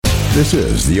This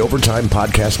is the Overtime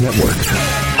Podcast Network.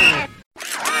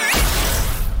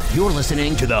 You're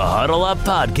listening to the Huddle Up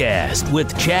Podcast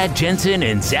with Chad Jensen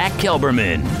and Zach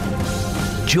Kelberman.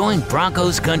 Join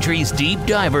Broncos Country's deep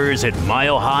divers at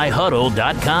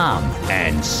milehighhuddle.com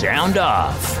and sound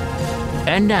off.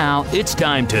 And now it's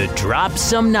time to drop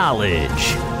some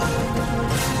knowledge.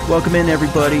 Welcome in,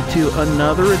 everybody, to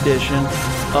another edition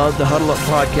of the Huddle Up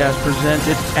Podcast,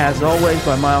 presented, as always,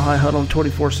 by Mile High Huddle and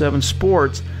 24/7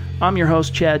 Sports. I'm your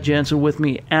host, Chad Jensen. With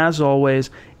me, as always,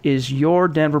 is your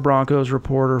Denver Broncos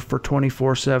reporter for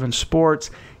 24/7 Sports.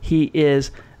 He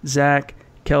is Zach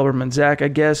Kelberman. Zach, I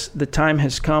guess the time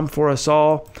has come for us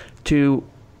all to,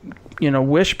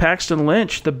 wish Paxton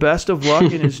Lynch the best of luck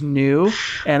in his new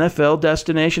NFL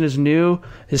destination,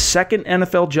 his second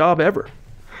NFL job ever.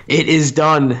 It is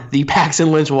done. The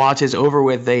Paxton Lynch watch is over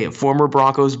with. A former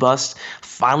Broncos bust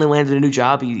finally landed a new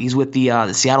job. He's with the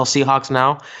Seattle Seahawks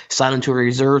now, signed into a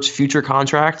reserved future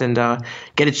contract, and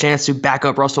get a chance to back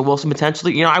up Russell Wilson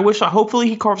potentially. Hopefully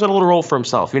he carves out a little role for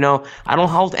himself. I don't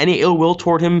hold any ill will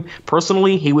toward him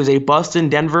personally. He was a bust in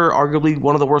Denver, arguably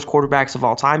one of the worst quarterbacks of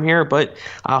all time here, but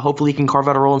hopefully he can carve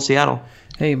out a role in Seattle.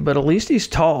 Hey, but at least he's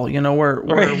tall. Where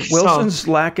Wilson's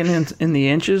lacking in the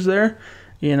inches there.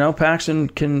 Paxton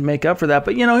can make up for that.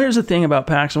 But, here's the thing about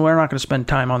Paxton. We're not going to spend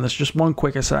time on this. Just one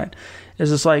quick aside.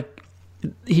 Is it's like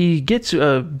he gets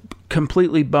a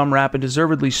completely bum rap, and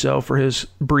deservedly so, for his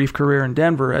brief career in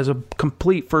Denver as a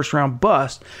complete first-round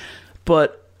bust.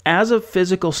 But as a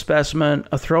physical specimen,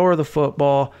 a thrower of the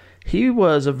football, he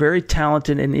was a very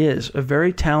talented and is a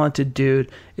very talented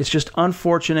dude. It's just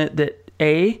unfortunate that,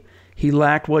 A, he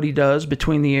lacked what he does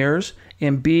between the ears,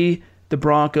 and B, the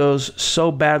Broncos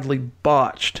so badly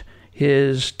botched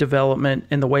his development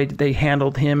and the way that they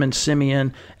handled him and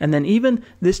Simeon. And then even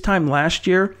this time last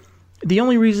year, the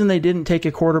only reason they didn't take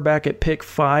a quarterback at pick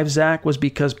 5, Zach, was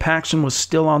because Paxton was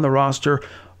still on the roster.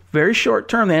 Very short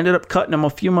term. They ended up cutting him a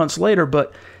few months later,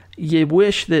 but you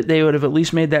wish that they would have at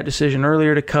least made that decision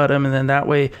earlier to cut him, and then that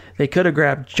way they could have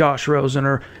grabbed Josh Rosen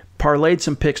or parlayed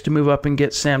some picks to move up and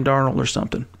get Sam Darnold or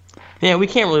something. Yeah, we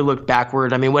can't really look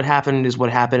backward. I mean, what happened is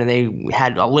what happened, and they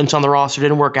had a Lynch on the roster,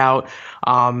 didn't work out.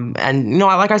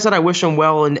 Like I said, I wish him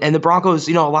well. And the Broncos,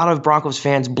 a lot of Broncos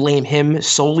fans blame him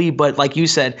solely. But like you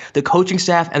said, the coaching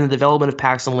staff and the development of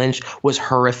Paxton Lynch was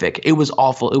horrific. It was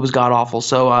awful. It was god-awful.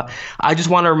 So I just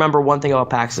want to remember one thing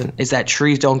about Paxton, is that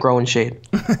trees don't grow in shade.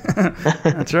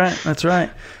 That's right. That's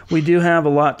right. We do have a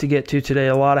lot to get to today,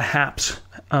 a lot of haps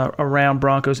around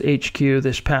Broncos HQ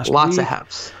this past week. Lots of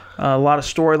haps. A lot of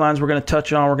storylines we're going to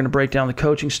touch on. We're going to break down the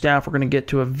coaching staff. We're going to get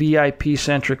to a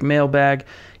VIP-centric mailbag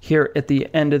here at the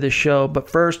end of the show. But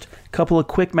first, a couple of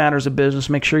quick matters of business.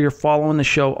 Make sure you're following the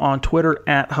show on Twitter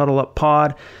at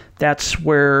HuddleUpPod. That's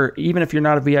where, even if you're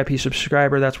not a VIP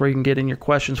subscriber, that's where you can get in your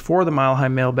questions for the Mile High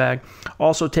mailbag.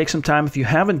 Also, take some time, if you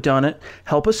haven't done it,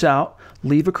 help us out.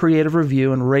 Leave a creative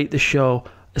review and rate the show,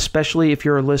 especially if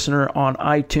you're a listener on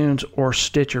iTunes or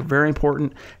Stitcher. Very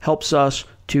important. Helps us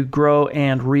to grow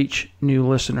and reach new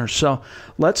listeners. So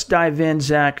let's dive in,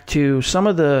 Zach, to some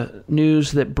of the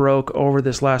news that broke over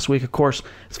this last week. Of course,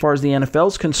 as far as the NFL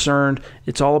is concerned,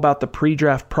 it's all about the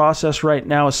pre-draft process right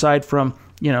now, aside from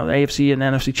the AFC and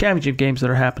NFC championship games that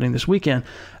are happening this weekend.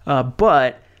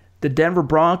 But the Denver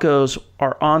Broncos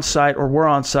are on site, or were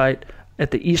on site,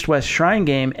 at the East-West Shrine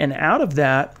game, and out of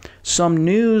that, some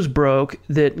news broke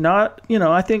that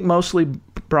I think mostly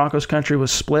Broncos country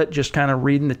was split, just kind of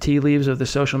reading the tea leaves of the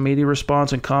social media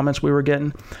response and comments we were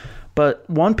getting. But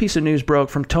one piece of news broke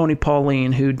from Tony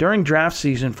Pauline, who during draft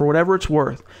season, for whatever it's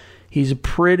worth, he's a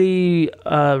pretty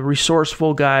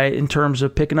resourceful guy in terms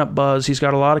of picking up buzz. He's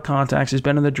got a lot of contacts. He's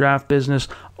been in the draft business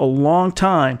a long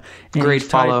time. And Great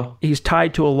follow. He's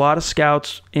tied to a lot of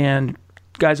scouts and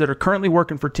guys that are currently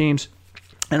working for teams,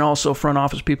 and also front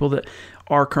office people that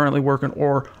are currently working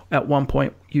or at one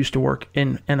point used to work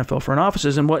in NFL front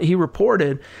offices. And what he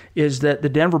reported is that the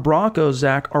Denver Broncos,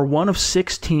 Zach, are one of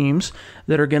 6 teams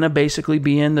that are going to basically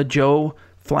be in the Joe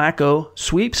Flacco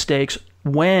sweepstakes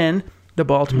when the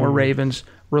Baltimore Ravens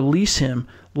release him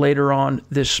later on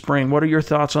this spring. What are your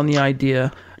thoughts on the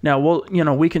idea? Now,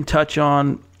 we can touch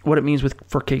on what it means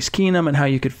for Case Keenum and how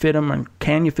you could fit him, and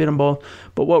can you fit them both.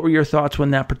 But what were your thoughts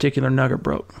when that particular nugget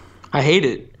broke? I hate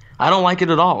it. I don't like it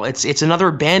at all. It's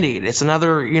another Band-Aid. It's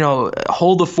another,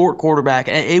 hold the fort quarterback.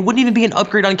 It wouldn't even be an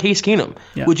upgrade on Case Keenum.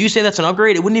 Yeah. Would you say that's an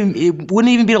upgrade? It wouldn't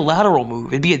even be a lateral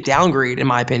move. It'd be a downgrade, in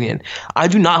my opinion. I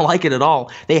do not like it at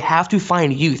all. They have to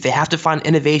find youth. They have to find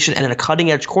innovation and a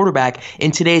cutting-edge quarterback in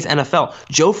today's NFL.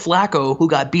 Joe Flacco, who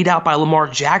got beat out by Lamar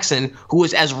Jackson, who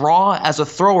was as raw as a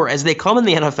thrower as they come in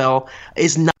the NFL,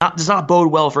 does not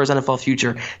bode well for his NFL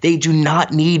future. They do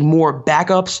not need more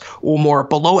backups or more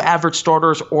below-average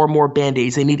starters or more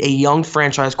Band-Aids. They need a young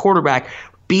franchise quarterback,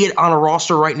 be it on a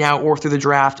roster right now or through the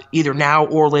draft, either now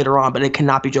or later on, but it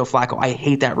cannot be Joe Flacco. I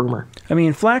hate that rumor. I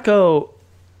mean, Flacco,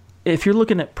 if you're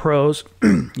looking at pros,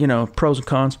 pros and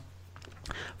cons,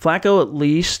 Flacco at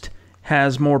least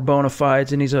has more bona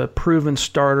fides, and he's a proven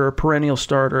starter, a perennial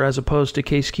starter, as opposed to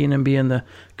Case Keenum being the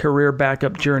career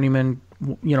backup journeyman,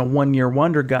 1-year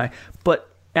wonder guy. But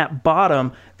at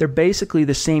bottom, they're basically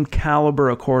the same caliber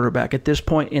of quarterback. At this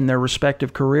point in their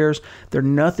respective careers, they're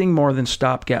nothing more than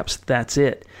stopgaps. That's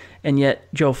it. And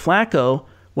yet, Joe Flacco,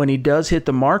 when he does hit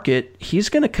the market, he's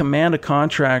going to command a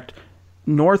contract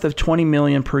north of $20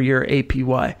 million per year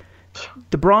APY.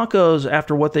 The Broncos,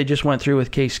 after what they just went through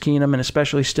with Case Keenum, and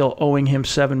especially still owing him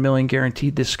 $7 million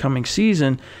guaranteed this coming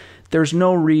season, there's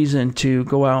no reason to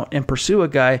go out and pursue a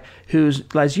guy who's,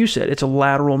 as you said, it's a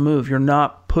lateral move. You're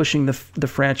not pushing the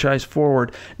franchise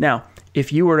forward. Now,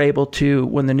 if you were able to,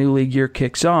 when the new league year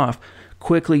kicks off,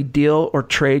 quickly deal or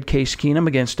trade Case Keenum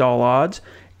against all odds,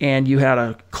 and you had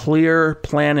a clear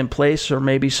plan in place, or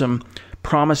maybe some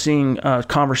promising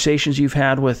conversations you've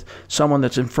had with someone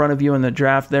that's in front of you in the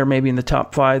draft there, maybe in the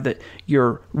top 5, that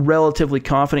you're relatively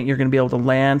confident you're going to be able to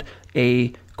land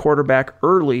a quarterback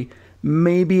early,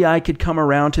 maybe I could come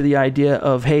around to the idea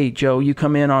of, hey, Joe, you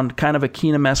come in on kind of a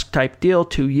Keenum-esque type deal,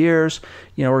 2 years.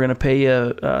 We're going to pay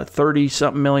you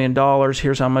 $30-something million.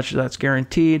 Here's how much that's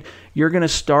guaranteed. You're going to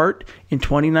start in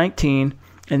 2019,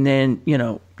 and then,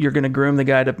 you're going to groom the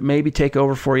guy to maybe take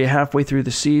over for you halfway through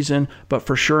the season, but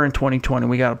for sure in 2020,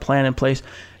 we got a plan in place.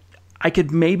 I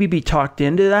could maybe be talked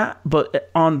into that, but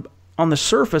on the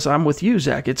surface, I'm with you,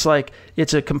 Zach. It's like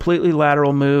it's a completely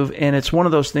lateral move, and it's one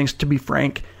of those things, to be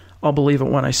frank, I'll believe it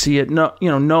when I see it.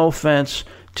 No offense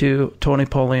to Tony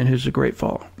Pauline, who's a great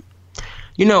follow.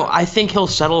 I think he'll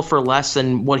settle for less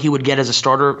than what he would get as a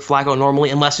starter, Flacco,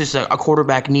 normally, unless it's a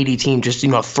quarterback-needy team just,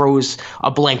 throws a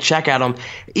blank check at him.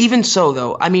 Even so,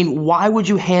 though, I mean, why would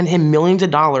you hand him millions of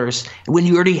dollars when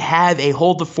you already have a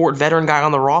hold-the-fort veteran guy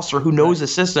on the roster who knows the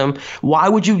system? Why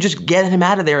would you just get him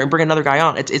out of there and bring another guy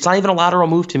on? It's not even a lateral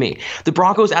move to me. The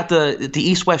Broncos at the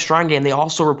East-West Shrine game, they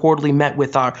also reportedly met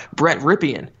with Brett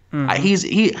Ripien.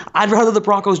 Mm-hmm. I'd rather the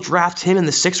Broncos draft him in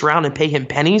the 6th round and pay him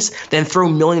pennies than throw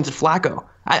millions at Flacco.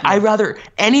 I'd rather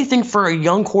anything for a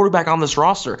young quarterback on this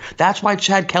roster. That's why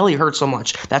Chad Kelly hurt so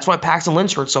much. That's why Paxton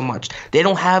Lynch hurt so much. They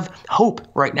don't have hope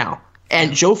right now.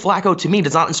 And Joe Flacco, to me,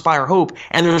 does not inspire hope.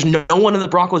 And there's no one in the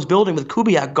Broncos building with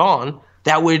Kubiak gone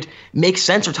that would make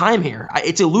sense or time here.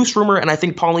 It's a loose rumor, and I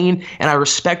think Pauline, and I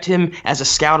respect him as a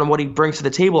scout and what he brings to the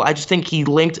table. I just think he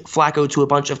linked Flacco to a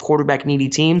bunch of quarterback-needy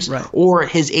teams, right, or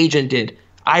his agent did.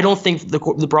 I don't think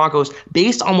the Broncos,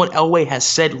 based on what Elway has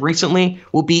said recently,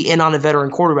 will be in on a veteran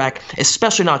quarterback,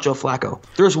 especially not Joe Flacco.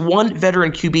 There's one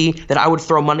veteran QB that I would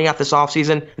throw money at this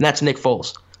offseason, and that's Nick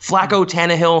Foles. Flacco,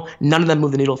 Tannehill, none of them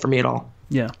move the needle for me at all.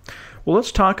 Yeah. Well,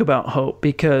 let's talk about hope,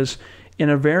 because in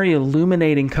a very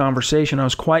illuminating conversation, I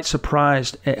was quite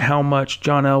surprised at how much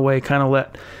John Elway kind of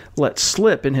let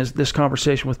slip in this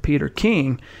conversation with Peter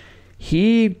King.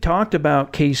 He talked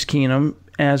about Case Keenum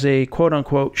as a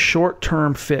quote-unquote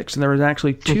short-term fix. And there was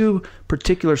actually 2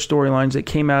 particular storylines that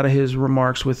came out of his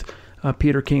remarks with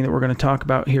Peter King that we're going to talk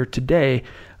about here today.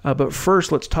 But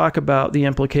first, let's talk about the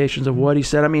implications of what he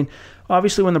said. I mean,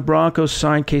 obviously when the Broncos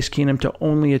signed Case Keenum to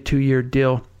only a 2-year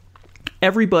deal,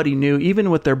 everybody knew,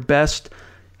 even with their best,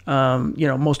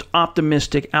 most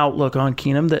optimistic outlook on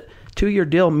Keenum, that 2-year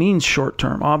deal means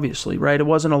short-term, obviously, right? It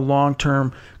wasn't a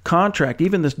long-term contract.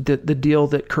 Even the deal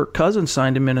that Kirk Cousins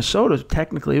signed in Minnesota,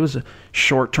 technically it was a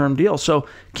short-term deal. So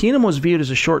Keenum was viewed as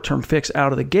a short-term fix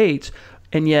out of the gates,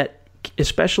 and yet,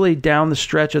 especially down the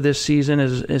stretch of this season,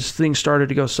 as things started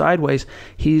to go sideways,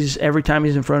 every time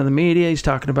he's in front of the media, he's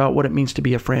talking about what it means to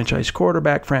be a franchise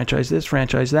quarterback, franchise this,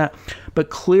 franchise that. But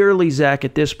clearly, Zach,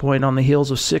 at this point, on the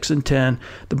heels of 6-10,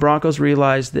 the Broncos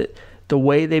realized that the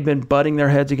way they've been butting their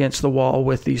heads against the wall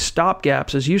with these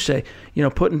stopgaps, as you say,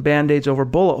 putting Band-Aids over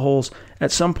bullet holes,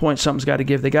 at some point something's got to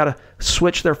give. They got to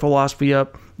switch their philosophy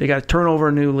up. They got to turn over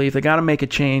a new leaf. They got to make a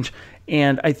change.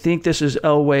 And I think this is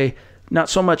Elway not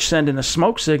so much sending a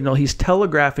smoke signal. He's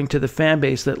telegraphing to the fan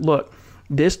base that, look,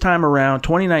 this time around,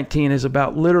 2019 is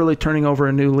about literally turning over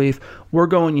a new leaf. We're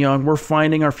going young. We're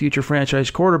finding our future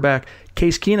franchise quarterback.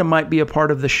 Case Keenum might be a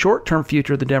part of the short-term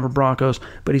future of the Denver Broncos,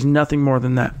 but he's nothing more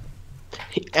than that.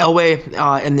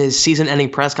 Elway, in his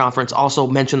season-ending press conference, also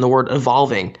mentioned the word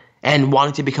evolving and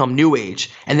wanting to become new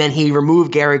age. And then he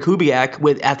removed Gary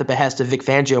Kubiak at the behest of Vic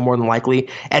Fangio, more than likely,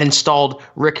 and installed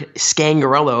Rick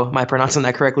Scangarello. Am I pronouncing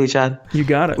that correctly, Chad? You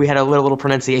got it. We had a little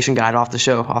pronunciation guide off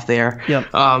the air. Yep.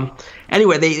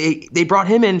 Anyway, they brought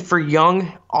him in for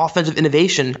young offensive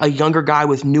innovation, a younger guy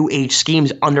with new age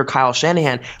schemes under Kyle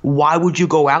Shanahan. Why would you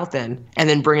go out then and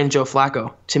then bring in Joe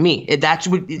Flacco? To me,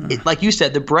 like you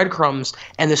said, the breadcrumbs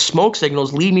and the smoke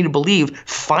signals lead me to believe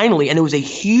finally, and it was a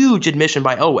huge admission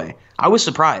by Elway. I was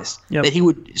surprised that he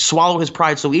would swallow his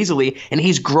pride so easily, and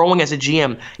he's growing as a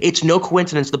GM. It's no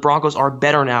coincidence the Broncos are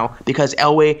better now because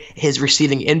Elway is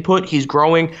receiving input. He's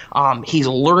growing. He's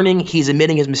learning. He's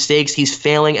admitting his mistakes. He's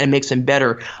failing, and it makes him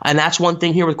better. And that's one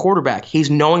thing here with quarterback. He's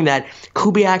knowing that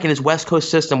Kubiak and his West Coast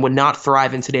system would not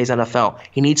thrive in today's NFL.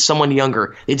 He needs someone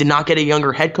younger. They did not get a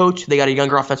younger head coach. They got a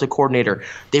younger offensive coordinator.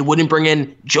 They wouldn't bring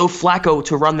in Joe Flacco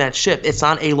to run that ship. It's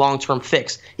not a long-term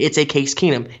fix. It's a Case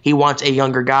Keenum. He wants a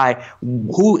younger guy.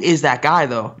 Who is that guy,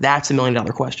 though? That's $1 million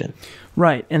question.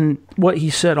 Right. And what he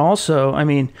said also, I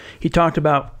mean, he talked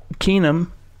about Keenum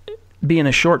being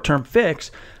a short-term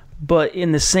fix, but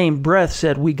in the same breath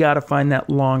said we got to find that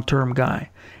long-term guy.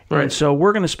 Right. And so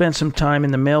we're going to spend some time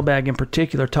in the mailbag in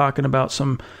particular talking about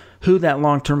who that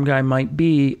long-term guy might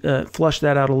be, flush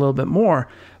that out a little bit more.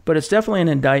 But it's definitely an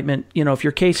indictment. You know, if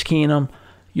you're Case Keenum,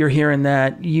 you're hearing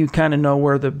that, you kind of know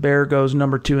where the bear goes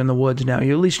number 2 in the woods now.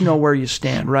 You at least know where you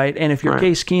stand, right? And if you're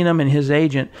Case Keenum and his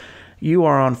agent, you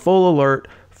are on full alert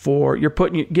for you're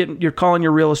calling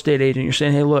your real estate agent. You're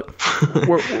saying, hey, look,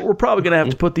 we're probably going to have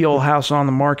to put the old house on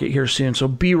the market here soon. So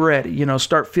be ready. You know,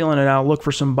 start feeling it out. Look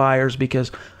for some buyers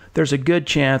because there's a good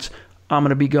chance I'm going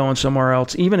to be going somewhere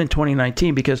else, even in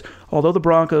 2019. Because although the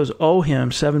Broncos owe him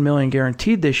 $7 million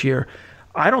guaranteed this year,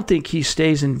 I don't think he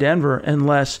stays in Denver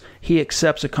unless he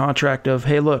accepts a contract of,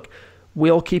 hey, look,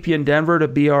 we'll keep you in Denver to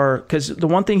be because the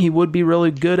one thing he would be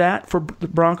really good at for the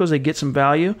Broncos, they get some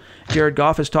value. Jared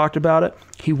Goff has talked about it.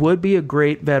 He would be a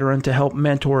great veteran to help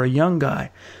mentor a young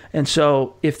guy. And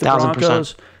so if the 1,000%.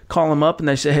 Broncos call him up and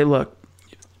they say, hey, look,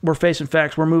 we're facing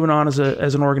facts. We're moving on as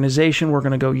an organization. We're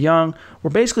going to go young.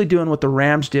 We're basically doing what the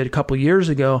Rams did a couple years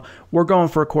ago. We're going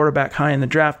for a quarterback high in the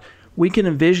draft. We can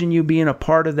envision you being a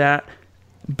part of that,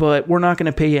 but we're not going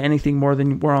to pay you anything more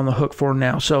than we're on the hook for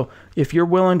now. So if you're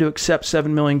willing to accept $7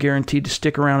 million guaranteed to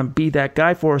stick around and be that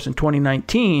guy for us in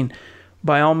 2019,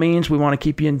 by all means, we want to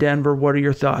keep you in Denver. What are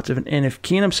your thoughts? And if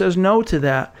Keenum says no to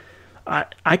that,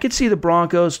 I could see the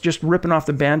Broncos just ripping off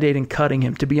the Band-Aid and cutting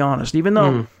him, to be honest. Even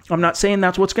though I'm not saying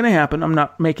that's what's going to happen. I'm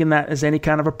not making that as any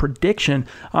kind of a prediction.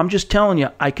 I'm just telling you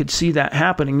I could see that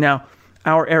happening. Now,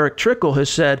 our Eric Trickle has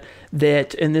said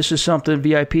that, and this is something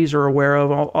VIPs are aware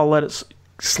of, I'll let it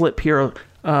slip here.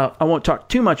 I won't talk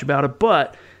too much about it,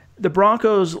 but the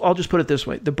Broncos, I'll just put it this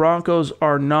way. The Broncos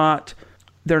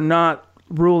they're not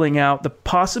ruling out the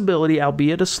possibility,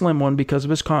 albeit a slim one because of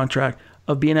his contract,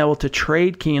 of being able to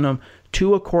trade Keenum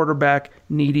to a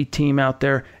quarterback-needy team out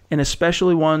there, and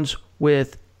especially ones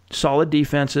with solid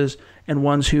defenses and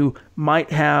ones who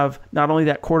might have not only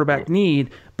that quarterback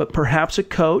need, but perhaps a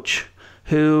coach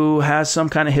who has some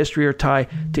kind of history or tie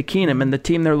to Keenum. And the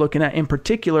team they're looking at in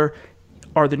particular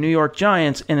are the New York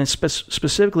Giants, and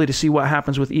specifically to see what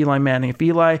happens with Eli Manning. If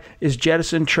Eli is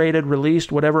jettisoned, traded,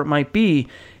 released, whatever it might be,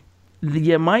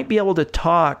 you might be able to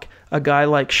talk a guy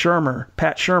like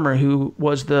Pat Shurmur, who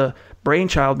was the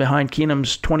brainchild behind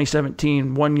Keenum's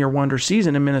 2017 one-year wonder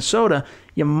season in Minnesota.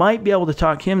 You might be able to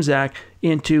talk him, Zach,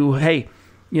 into, hey,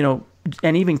 you know,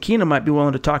 and even Keenum might be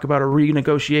willing to talk about a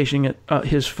renegotiation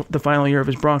the final year of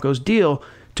his Broncos deal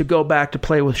to go back to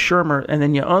play with Shurmur, and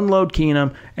then you unload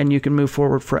Keenum and you can move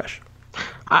forward fresh.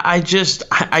 I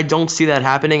don't see that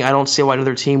happening. I don't see why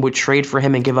another team would trade for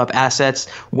him and give up assets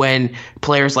when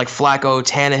players like Flacco,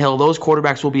 Tannehill, those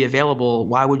quarterbacks will be available.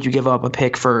 Why would you give up a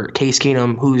pick for Case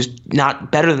Keenum, who's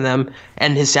not better than them,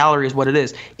 and his salary is what it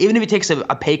is? Even if he takes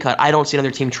a pay cut, I don't see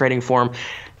another team trading for him.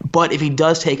 But if he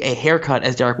does take a haircut,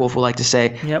 as Derek Wolfe would like to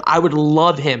say, I would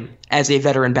love him as a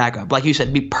veteran backup. Like you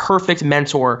said, be perfect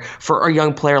mentor for a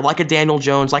young player like a Daniel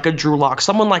Jones, like a Drew Lock,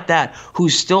 someone like that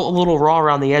who's still a little raw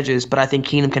around the edges, but I think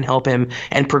Keenum Keenum can help him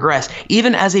and progress.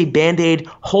 Even as a Band-Aid,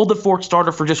 hold the fort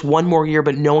starter for just one more year,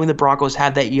 but knowing the Broncos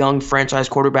have that young franchise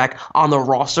quarterback on the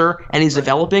roster and he's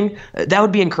developing, that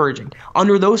would be encouraging.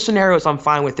 Under those scenarios, I'm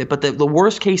fine with it. But the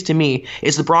worst case to me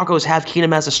is the Broncos have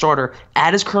Keenum as a starter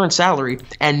at his current salary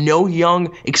and no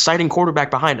young, exciting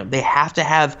quarterback behind him. They have to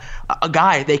have a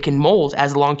guy they can mold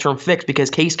as a long-term fix because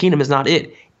Case Keenum is not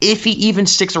it. If he even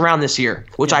sticks around this year,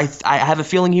 which I have a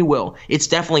feeling he will, it's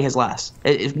definitely his last.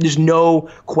 There's no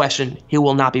question he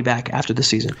will not be back after the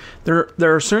season. There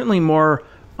are certainly more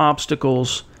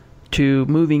obstacles to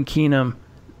moving Keenum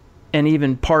and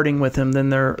even parting with him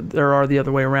than there are the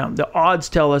other way around. The odds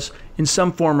tell us in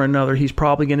some form or another he's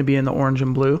probably going to be in the orange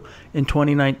and blue in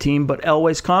 2019, but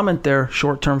Elway's comment there,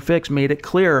 short-term fix, made it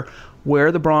clear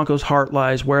where the Broncos' heart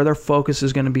lies, where their focus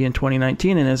is going to be in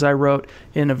 2019. And as I wrote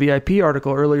in a VIP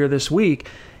article earlier this week,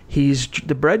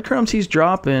 the breadcrumbs he's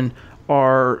dropping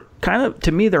are kind of,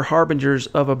 to me, they're harbingers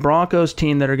of a Broncos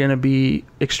team that are going to be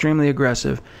extremely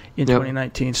aggressive in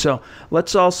 2019. So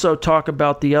let's also talk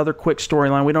about the other quick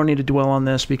storyline. We don't need to dwell on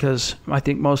this because I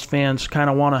think most fans kind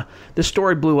of want to. This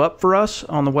story blew up for us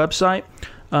on the website.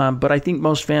 But I think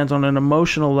most fans on an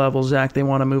emotional level, Zach, they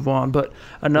want to move on. But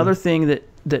another thing that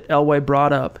Elway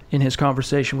brought up in his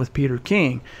conversation with Peter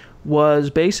King was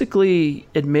basically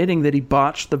admitting that he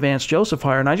botched the Vance Joseph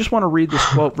hire. And I just want to read this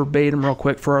quote verbatim real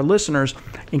quick for our listeners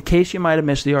in case you might have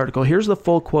missed the article. Here's the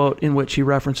full quote in which he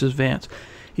references Vance.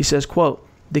 He says, quote,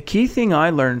 "The key thing I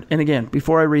learned," and again,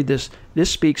 before I read this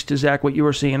speaks to, Zach, what you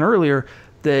were saying earlier,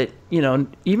 that,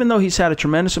 even though he's had a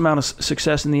tremendous amount of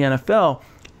success in the NFL,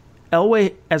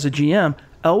 Elway, as a GM,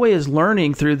 Elway is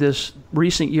learning through this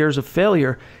recent years of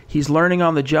failure. He's learning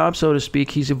on the job, so to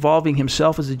speak. He's evolving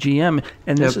himself as a GM,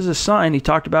 and this is a sign. He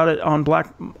talked about it on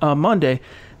Black Monday,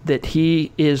 that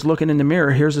he is looking in the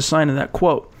mirror. Here's a sign of that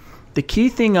quote. "The key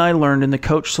thing I learned in the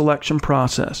coach selection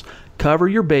process, cover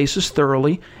your bases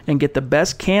thoroughly and get the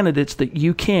best candidates that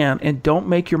you can, and don't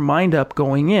make your mind up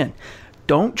going in.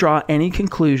 Don't draw any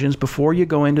conclusions before you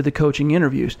go into the coaching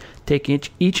interviews.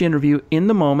 Take each interview in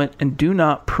the moment and do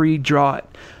not pre-draw it.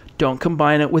 Don't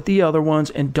combine it with the other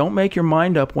ones, and don't make your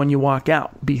mind up when you walk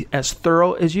out. Be as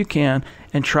thorough as you can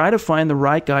and try to find the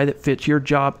right guy that fits your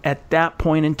job at that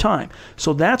point in time."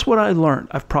 So that's what I learned.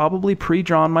 I've probably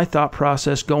pre-drawn my thought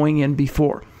process going in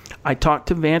before. I talked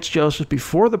to Vance Joseph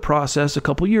before the process a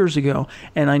couple years ago,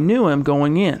 and I knew him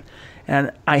going in.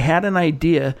 And I had an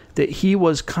idea that he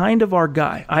was kind of our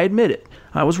guy. I admit it.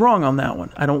 I was wrong on that one.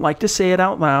 I don't like to say it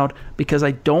out loud because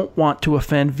I don't want to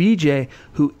offend VJ,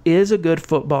 who is a good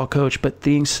football coach, but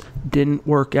things didn't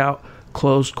work out.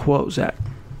 Close quote, Zach.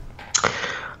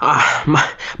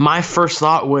 My first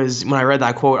thought was, when I read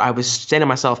that quote, I was saying to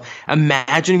myself,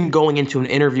 imagine going into an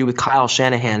interview with Kyle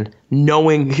Shanahan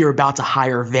knowing you're about to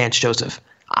hire Vance Joseph.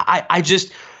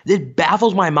 It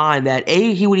baffles my mind that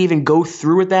A, he would even go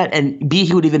through with that, and B,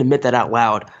 he would even admit that out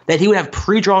loud, that he would have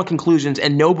pre-drawn conclusions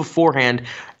and know beforehand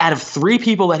out of 3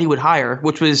 people that he would hire,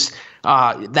 which was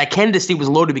that candidacy was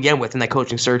low to begin with in that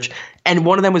coaching search, and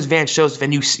one of them was Vance Joseph.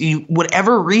 And you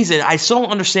whatever reason, I still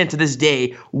don't understand to this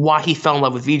day why he fell in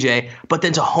love with VJ, but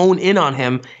then to hone in on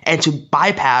him and to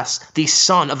bypass the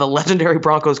son of a legendary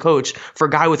Broncos coach for a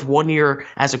guy with 1 year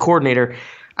as a coordinator,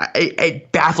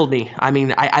 it baffled me. I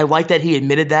mean, I like that he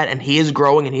admitted that, and he is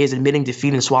growing, and he is admitting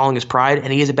defeat and swallowing his pride,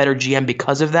 and he is a better GM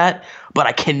because of that. But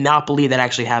I cannot believe that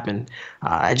actually happened.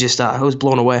 I was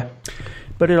blown away.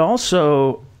 But it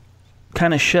also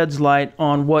kind of sheds light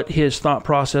on what his thought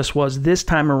process was this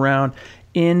time around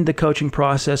in the coaching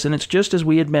process. And it's just as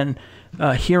we had been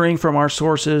hearing from our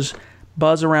sources,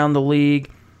 buzz around the league.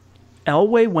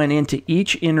 Elway went into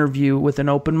each interview with an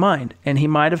open mind, and he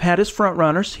might have had his front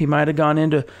runners. He might have gone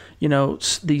into,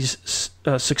 these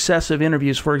successive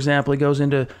interviews. For example, he goes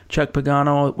into Chuck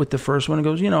Pagano with the first one and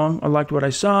goes, I liked what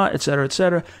I saw, et cetera, et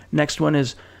cetera. Next one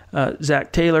is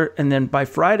Zach Taylor, and then by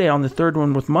Friday on the third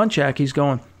one with Munchak, he's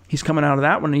coming out of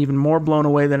that one even more blown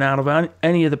away than out of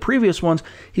any of the previous ones.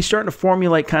 He's starting to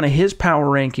formulate kind of his power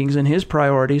rankings and his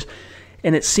priorities,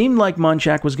 and it seemed like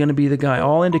Munchak was going to be the guy.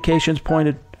 All indications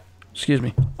pointed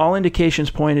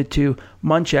to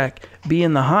Munchak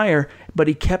being the hire, but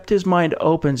he kept his mind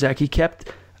open, Zach. He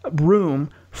kept room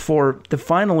for the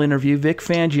final interview, Vic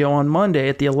Fangio, on Monday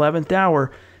at the 11th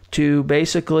hour to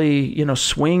basically,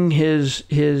 swing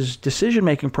his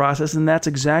decision-making process, and that's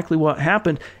exactly what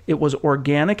happened. It was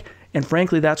organic, and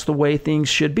frankly, that's the way things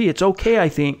should be. It's okay, I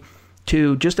think,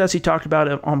 to, just as he talked about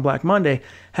it on Black Monday,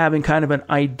 having kind of an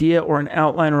idea or an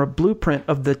outline or a blueprint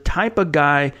of the type of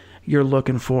guy you're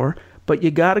looking for, but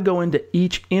you got to go into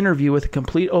each interview with a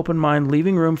complete open mind,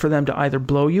 leaving room for them to either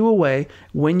blow you away,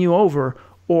 win you over,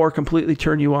 or completely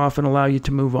turn you off and allow you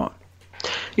to move on.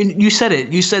 You said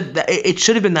it. You said that it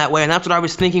should have been that way, and that's what I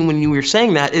was thinking when you were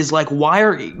saying that. Is like, why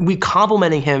are we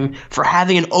complimenting him for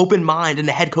having an open mind in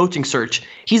the head coaching search?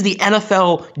 He's the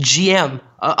NFL GM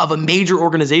of a major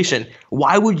organization.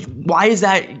 Why is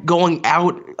that going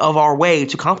out of our way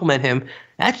to compliment him?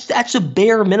 That's a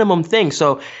bare minimum thing.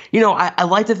 So, I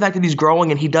like the fact that he's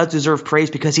growing, and he does deserve praise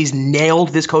because he's nailed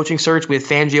this coaching search with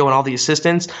Fangio and all the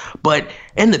assistants. But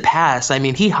in the past, I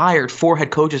mean, he hired 4 head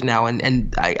coaches now,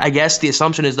 and I guess the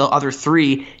assumption is the other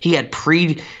 3 he had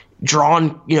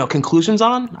drawn conclusions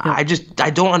on. Yeah. I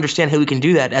don't understand how he can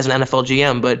do that as an NFL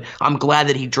GM, but I'm glad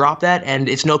that he dropped that, and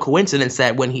it's no coincidence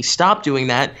that when he stopped doing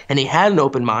that and he had an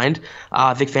open mind,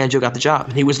 Vic Fangio got the job,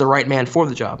 and he was the right man for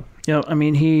the job.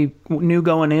 He knew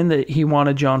going in that he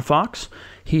wanted John Fox.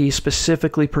 He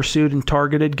specifically pursued and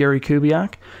targeted Gary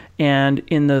Kubiak, and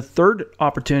in the third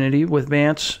opportunity with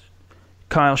Vance,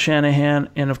 Kyle Shanahan,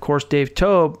 and of course Dave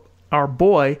Toub, our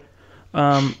boy,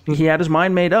 he had his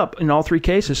mind made up in all 3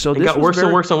 cases. So it got worse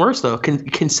and worse and worse, though,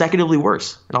 consecutively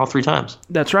worse in all 3 times.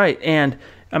 That's right. And,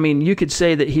 I mean, you could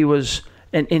say that he was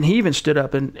 – and he even stood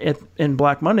up in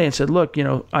Black Monday and said, look,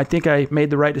 I think I made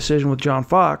the right decision with John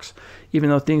Fox. Even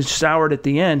though things soured at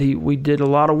the end, we did a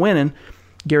lot of winning.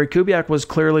 Gary Kubiak was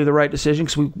clearly the right decision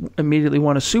because we immediately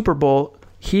won a Super Bowl.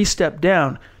 He stepped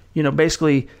down,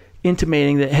 basically –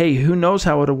 intimating that, hey, who knows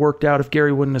how it would have worked out if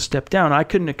Gary wouldn't have stepped down. I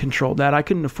couldn't have controlled that. I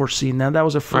couldn't have foreseen that. That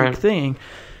was a freak thing.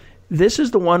 This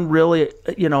is the one really,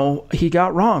 he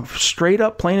got wrong. Straight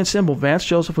up, plain and simple. Vance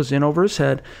Joseph was in over his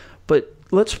head. But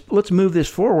let's move this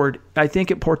forward. I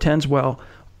think it portends well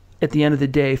at the end of the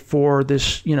day for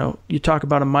this, you talk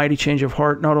about a mighty change of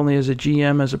heart, not only as a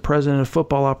GM, as a president of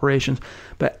football operations,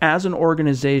 but as an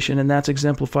organization, and that's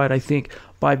exemplified, I think,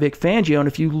 by Vic Fangio. And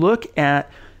if you look at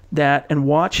that and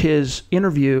watch his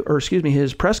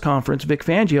his press conference, Vic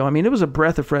Fangio, I mean, it was a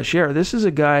breath of fresh air. This is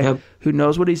a guy who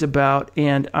knows what he's about,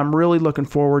 and I'm really looking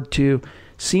forward to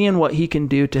seeing what he can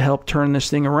do to help turn this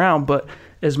thing around. But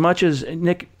as much as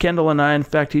Nick Kendall and I, in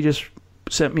fact, he just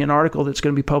sent me an article that's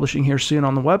going to be publishing here soon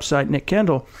on the website, Nick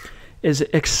Kendall, as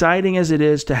exciting as it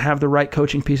is to have the right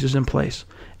coaching pieces in place,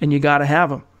 and you got to have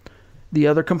them. The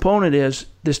other component is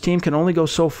this team can only go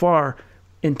so far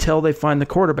until they find the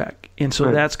quarterback. And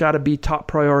so that's got to be top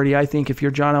priority, I think, if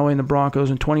you're John Elway and the Broncos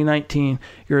in 2019.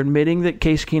 You're admitting that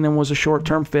Case Keenum was a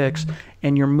short-term fix,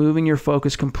 and you're moving your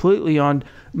focus completely on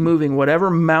moving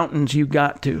whatever mountains you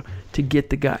got to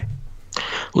get the guy.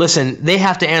 Listen, they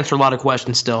have to answer a lot of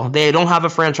questions still. They don't have a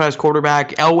franchise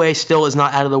quarterback. Elway still is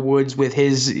not out of the woods with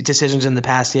his decisions in the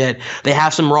past yet. They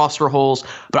have some roster holes.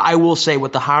 But I will say,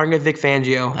 with the hiring of Vic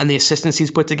Fangio and the assistants he's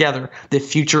put together, the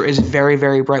future is very,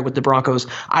 very bright with the Broncos.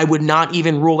 I would not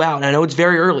even rule out, and I know it's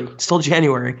very early, it's still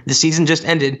January. The season just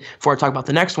ended before I talk about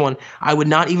the next one. I would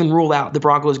not even rule out the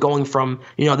Broncos going from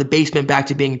the basement back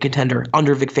to being a contender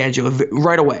under Vic Fangio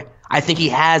right away. I think he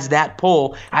has that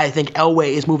pull. I think Elway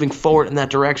is moving forward in that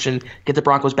direction, get the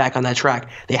Broncos back on that track.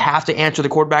 They have to answer the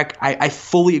quarterback. I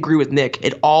fully agree with Nick.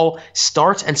 It all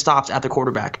starts and stops at the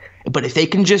quarterback. But if they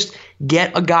can just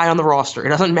get a guy on the roster, it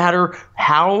doesn't matter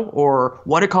how or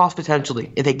what it costs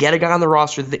potentially. If they get a guy on the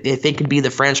roster, if they can be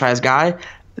the franchise guy,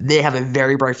 they have a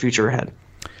very bright future ahead.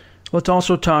 Let's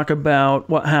also talk about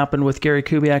what happened with Gary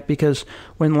Kubiak, because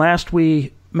when last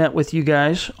we met with you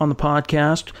guys on the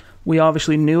podcast, we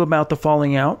obviously knew about the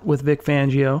falling out with Vic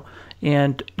Fangio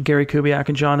and Gary Kubiak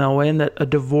and John Elway, and that a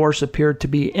divorce appeared to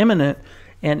be imminent,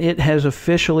 and it has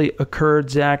officially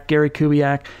occurred. Zach, Gary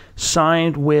Kubiak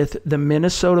signed with the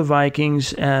Minnesota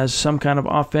Vikings as some kind of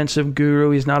offensive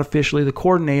guru. He's not officially the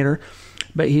coordinator,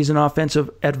 but he's an offensive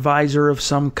advisor of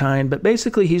some kind. But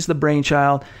basically, he's the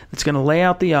brainchild that's going to lay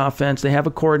out the offense. They have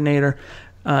a coordinator.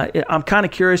 I'm kind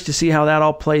of curious to see how that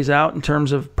all plays out in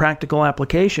terms of practical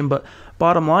application, but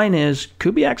bottom line is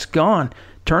Kubiak's gone.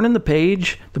 Turning the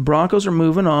page, the Broncos are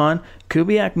moving on.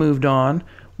 Kubiak moved on.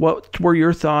 What were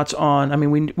your thoughts on, I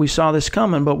mean, we saw this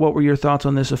coming, but what were your thoughts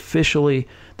on this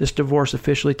divorce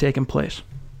officially taking place?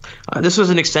 This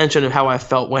was an extension of how I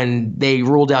felt when they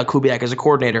ruled out Kubiak as a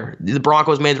coordinator. The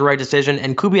Broncos made the right decision,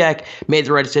 and Kubiak made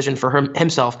the right decision for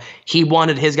himself. He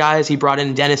wanted his guys. He brought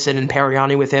in Dennison and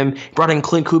Periani with him. He brought in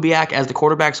Clint Kubiak as the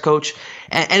quarterback's coach.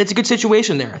 And it's a good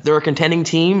situation there. They're a contending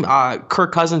team.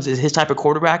 Kirk Cousins is his type of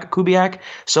quarterback, Kubiak.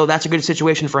 So that's a good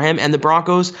situation for him. And the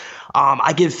Broncos,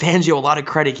 I give Fangio a lot of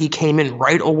credit. He came in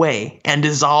right away and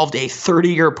dissolved a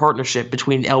 30-year partnership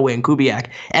between Elway and Kubiak,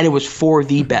 and it was for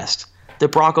the best. the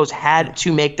Broncos had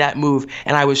to make that move,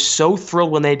 and I was so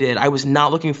thrilled when they did. I was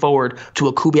not looking forward to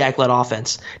a Kubiak-led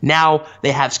offense. Now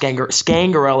they have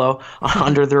Scangarello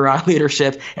under their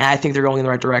leadership, and I think they're going in the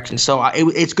right direction. So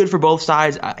it's good for both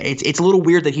sides. It's a little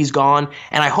weird that he's gone,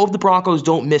 and I hope the Broncos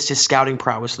don't miss his scouting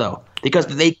prowess, though, because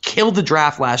they killed the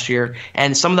draft last year,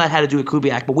 and some of that had to do with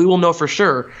Kubiak. But we will know for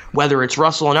sure whether it's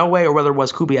Russell and Elway or whether it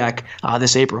was Kubiak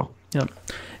this April. Yep.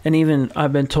 And even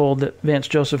I've been told that Vance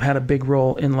Joseph had a big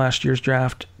role in last year's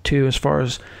draft, too, as far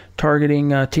as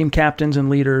targeting team captains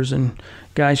and leaders and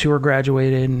guys who are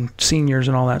graduated and seniors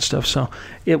and all that stuff. So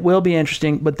it will be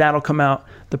interesting, but that'll come out,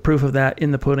 the proof of that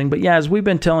in the pudding. But yeah, as we've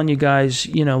been telling you guys,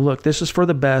 look, this is for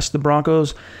the best. The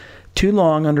Broncos, too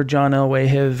long under John Elway,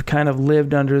 have kind of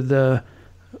lived under the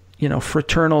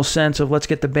fraternal sense of let's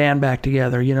get the band back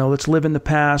together. Let's live in the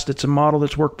past. It's a model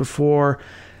that's worked before.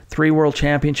 3 world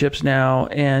championships now,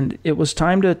 and it was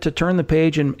time to turn the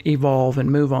page and evolve and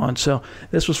move on. So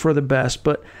this was for the best.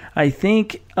 But I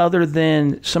think other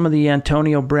than some of the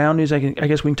Antonio Brown news, I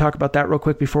guess we can talk about that real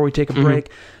quick before we take a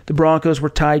break. The Broncos were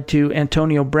tied to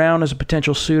Antonio Brown as a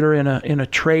potential suitor in a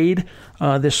trade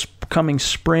this coming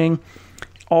spring.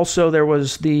 Also, there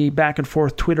was the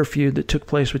back-and-forth Twitter feud that took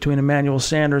place between Emmanuel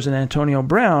Sanders and Antonio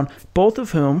Brown, both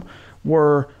of whom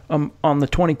were on the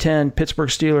 2010 Pittsburgh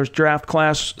Steelers draft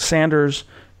class. Sanders,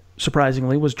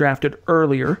 surprisingly, was drafted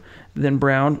earlier than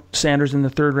Brown. Sanders in the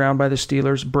 3rd round by the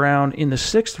Steelers, Brown in the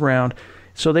 6th round.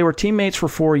 So they were teammates for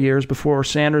 4 years before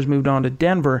Sanders moved on to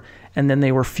Denver, and then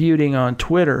they were feuding on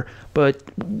Twitter. But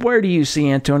where do you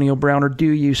see Antonio Brown, or do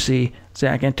you see,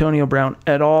 Zach, Antonio Brown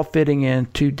at all fitting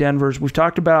into Denver's? I've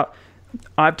talked about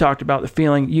the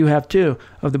feeling you have too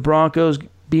of the Broncos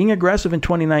being aggressive in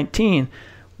 2019.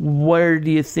 Where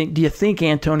do you think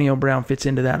Antonio Brown fits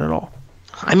into that at all?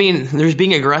 I mean, there's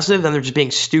being aggressive and there's just being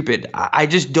stupid. I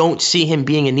just don't see him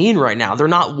being a need right now. They're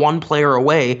not one player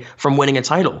away from winning a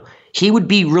title. He would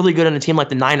be really good on a team like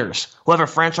the Niners, who have a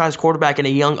franchise quarterback and a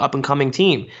young up-and-coming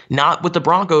team. Not with the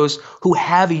Broncos, who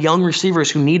have young receivers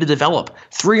who need to develop.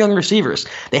 3 young receivers.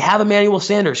 They have Emmanuel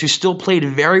Sanders, who still played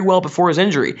very well before his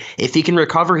injury. If he can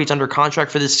recover, he's under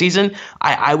contract for this season.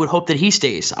 I would hope that he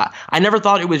stays. I never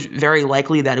thought it was very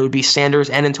likely that it would be Sanders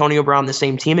and Antonio Brown the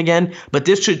same team again, but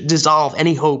this should dissolve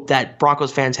any hope that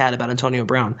Broncos fans had about Antonio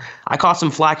Brown. I caught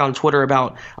some flack on Twitter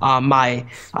about my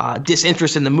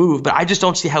disinterest in the move, but I just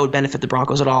don't see how it would benefit the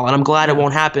Broncos at all, and I'm glad it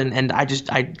won't happen. And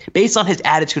I based on his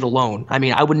attitude alone, I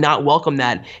mean, I would not welcome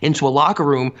that into a locker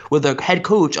room with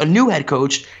a new head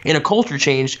coach in a culture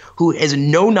change who is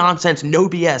no nonsense, no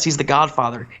BS. He's the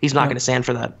Godfather. He's not going to stand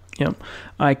for that. Yep,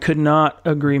 I could not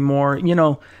agree more.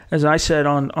 As I said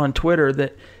on Twitter,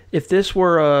 that if this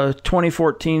were a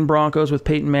 2014 Broncos with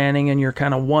Peyton Manning and you're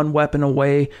kind of one weapon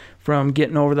away from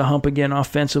getting over the hump again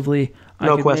offensively,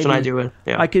 no question, I do it.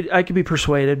 Yeah. I could be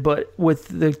persuaded, but with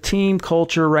the team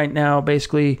culture right now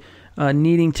basically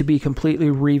needing to be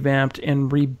completely revamped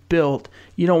and rebuilt,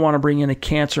 you don't want to bring in a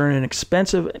cancer and an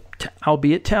expensive,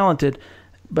 albeit talented,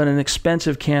 but an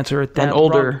expensive cancer at that. And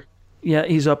older. Yeah,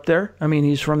 he's up there. I mean,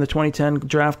 he's from the 2010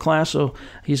 draft class, so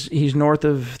he's north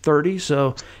of 30.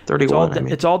 So 31.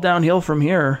 It's all downhill from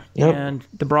here. Yep. And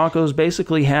the Broncos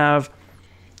basically have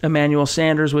Emmanuel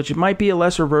Sanders, which might be a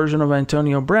lesser version of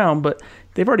Antonio Brown, but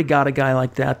they've already got a guy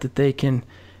like that they can,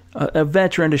 a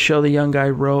veteran to show the young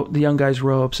guy's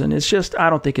ropes. And it's just,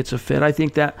 I don't think it's a fit. I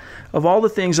think that of all the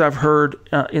things I've heard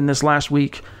in this last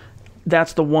week,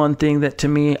 that's the one thing that to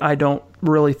me I don't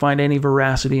really find any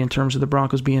veracity in terms of the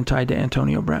Broncos being tied to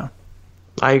Antonio Brown.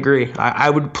 I agree. I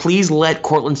would please let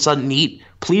Cortland Sutton eat.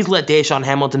 Please let Deshaun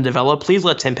Hamilton develop. Please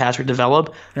let Tim Patrick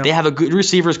develop. Yep. They have a good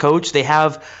receivers coach.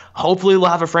 Hopefully they'll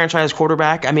have a franchise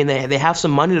quarterback. I mean, they have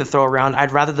some money to throw around.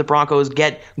 I'd rather the Broncos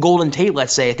get Golden Tate,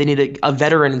 let's say, if they need a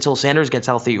veteran until Sanders gets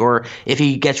healthy or if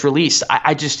he gets released.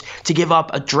 I just, to give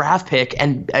up a draft pick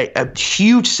and a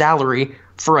huge salary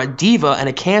for a diva and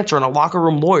a cancer and a locker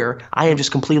room lawyer, I am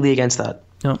just completely against that.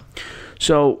 No.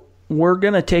 So we're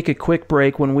going to take a quick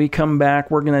break. When we come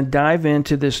back, we're going to dive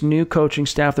into this new coaching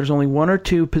staff. There's only 1 or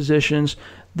 2 positions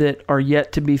that are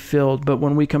yet to be filled, but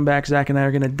when we come back, Zach and I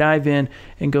are going to dive in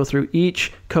and go through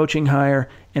each coaching hire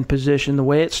and position the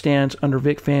way it stands under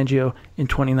Vic Fangio in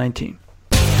 2019.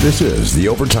 This is the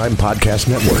Overtime Podcast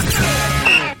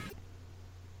Network.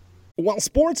 While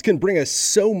sports can bring us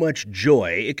so much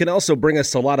joy, it can also bring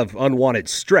us a lot of unwanted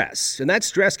stress, and that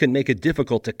stress can make it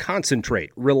difficult to concentrate,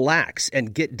 relax,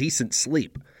 and get decent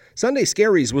sleep. Sunday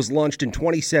Scaries was launched in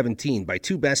 2017 by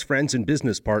 2 best friends and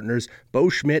business partners, Bo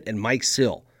Schmidt and Mike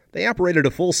Sill. They operated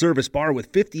a full-service bar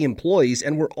with 50 employees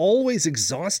and were always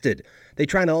exhausted. They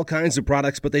tried all kinds of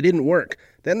products, but they didn't work.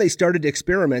 Then they started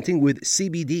experimenting with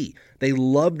CBD. They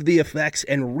loved the effects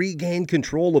and regained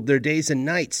control of their days and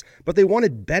nights, but they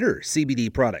wanted better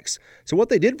CBD products. So what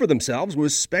they did for themselves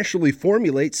was specially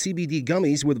formulate CBD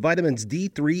gummies with vitamins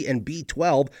D3 and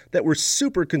B12 that were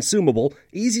super consumable,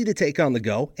 easy to take on the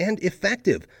go, and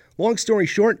effective. Long story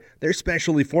short, their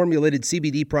specially formulated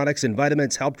CBD products and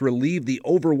vitamins helped relieve the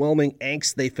overwhelming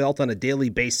angst they felt on a daily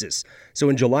basis. So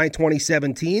in July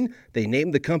 2017, they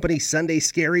named the company Sunday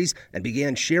Scaries and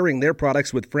began sharing their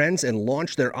products with friends and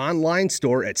launched their online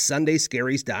store at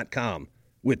sundayscaries.com.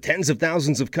 With tens of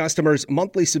thousands of customers,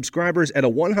 monthly subscribers, and a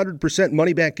 100%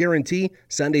 money-back guarantee,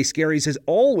 Sunday Scaries has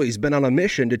always been on a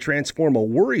mission to transform a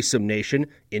worrisome nation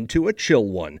into a chill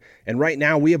one. And right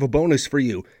now, we have a bonus for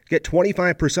you. Get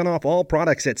 25% off all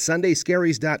products at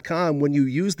sundayscaries.com when you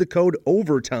use the code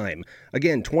OVERTIME.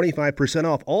 Again, 25%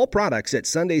 off all products at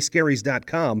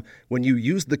sundayscaries.com when you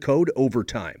use the code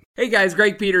OVERTIME. Hey guys,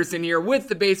 Greg Peterson here with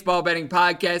the Baseball Betting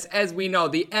Podcast. As we know,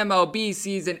 the MLB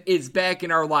season is back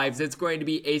in our lives. It's going to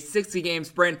be a 60-game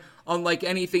sprint unlike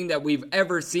anything that we've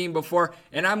ever seen before,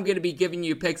 and I'm going to be giving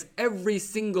you picks every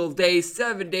single day,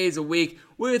 7 days a week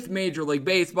with Major League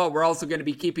Baseball. We're also going to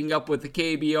be keeping up with the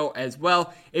KBO as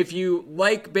well. If you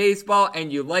like baseball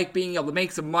and you like being able to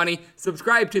make some money,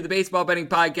 subscribe to the Baseball Betting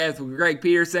Podcast with Greg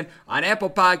Peterson on Apple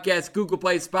Podcasts, Google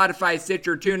Play, Spotify,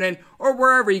 Stitcher, TuneIn, or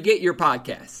wherever you get your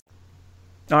podcasts.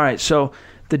 All right, so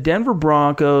the Denver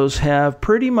Broncos have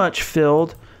pretty much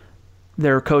filled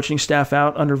their coaching staff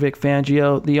out under Vic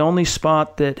Fangio. The only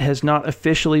spot that has not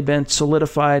officially been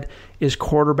solidified is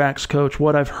quarterback's coach.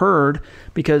 What I've heard,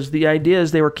 because the idea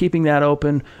is they were keeping that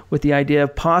open with the idea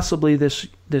of possibly this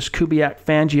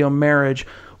Kubiak-Fangio marriage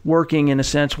working in a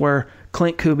sense where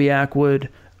Clint Kubiak would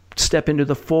step into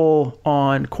the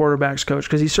full-on quarterback's coach,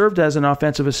 because he served as an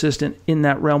offensive assistant in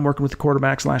that realm working with the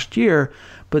quarterbacks last year,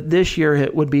 but this year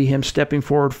it would be him stepping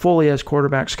forward fully as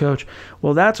quarterback's coach.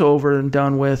 Well, that's over and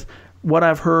done with. What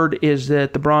I've heard is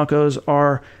that the Broncos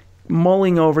are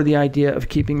mulling over the idea of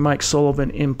keeping Mike Sullivan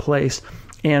in place.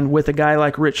 And with a guy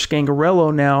like Rich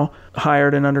Scangarello now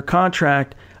hired and under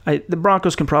contract, the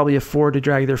Broncos can probably afford to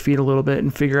drag their feet a little bit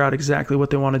and figure out exactly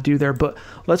what they want to do there. But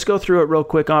let's go through it real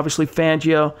quick. Obviously,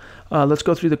 Fangio, let's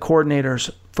go through the coordinators.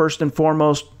 First and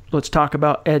foremost, let's talk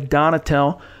about Ed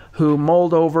Donatel, who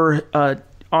mulled over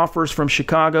offers from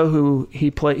Chicago, who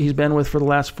he's been with for the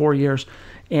last 4 years,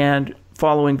 and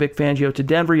following Vic Fangio to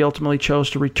Denver, he ultimately chose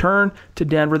to return to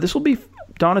Denver. This will be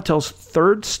Donatel's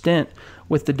third stint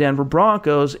with the Denver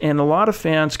Broncos, and a lot of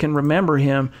fans can remember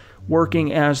him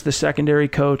working as the secondary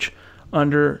coach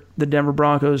under the Denver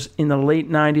Broncos in the late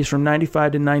 90s from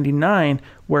 95 to 99,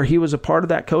 where he was a part of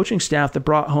that coaching staff that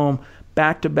brought home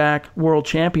back-to-back world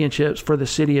championships for the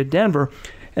city of Denver.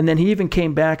 And then he even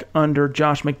came back under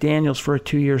Josh McDaniels for a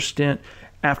 2-year stint.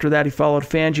 After that, he followed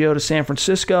Fangio to San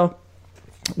Francisco,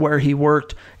 where he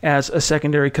worked as a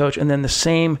secondary coach, and then the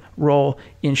same role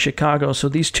in Chicago. So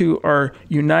these two are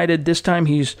united. This time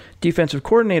he's defensive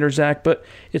coordinator, Zach, but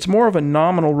it's more of a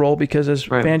nominal role because, as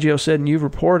Fangio said and you've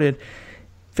reported,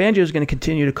 Fangio is going to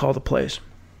continue to call the plays.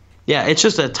 Yeah, it's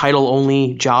just a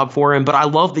title-only job for him, but I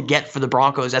love the get for the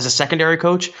Broncos as a secondary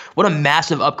coach. What a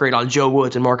massive upgrade on Joe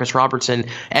Woods and Marcus Robertson,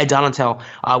 Ed Donatel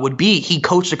would be. He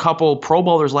coached a couple Pro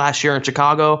Bowlers last year in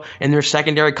Chicago in their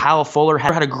secondary. Kyle Fuller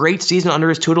had a great season under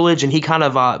his tutelage, and he kind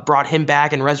of brought him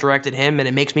back and resurrected him, and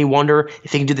it makes me wonder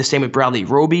if he can do the same with Bradley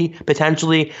Roby,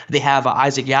 potentially. They have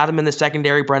Isaac Yadam in the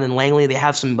secondary, Brendan Langley. They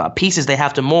have some pieces they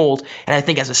have to mold, and I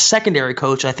think as a secondary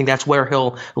coach, I think that's where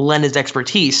he'll lend his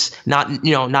expertise, not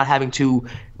having to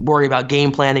worry about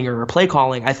game planning or play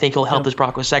calling. I think he'll help his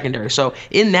Broncos secondary. So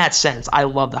in that sense, I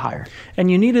love the hire. And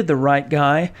you needed the right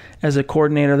guy as a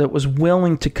coordinator that was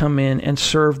willing to come in and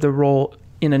serve the role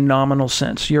in a nominal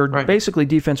sense. You're basically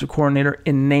defensive coordinator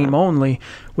in name only,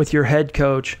 with your head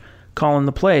coach calling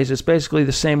the plays. It's basically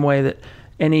the same way that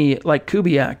like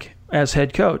Kubiak as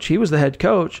head coach. He was the head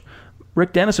coach.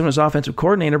 Rick Dennison was offensive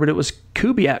coordinator, but it was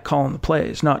Kubiak calling the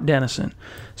plays, not Dennison.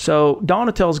 So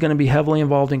Donatel is going to be heavily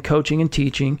involved in coaching and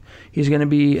teaching. He's going to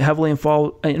be heavily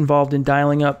involved in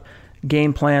dialing up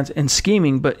game plans and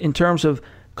scheming. But in terms of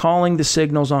calling the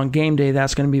signals on game day,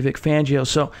 that's going to be Vic Fangio.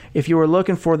 So if you were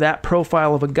looking for that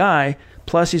profile of a guy,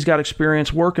 plus he's got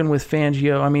experience working with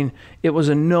Fangio, I mean, it was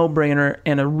a no-brainer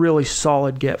and a really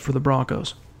solid get for the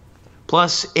Broncos.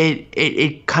 Plus,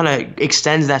 it kind of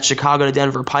extends that Chicago to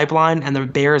Denver pipeline, and the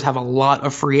Bears have a lot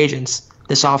of free agents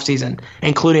this offseason,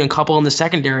 including a couple in the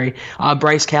secondary,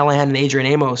 Bryce Callahan and Adrian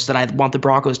Amos, that I want the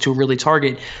Broncos to really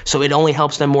target. So it only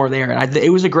helps them more there. And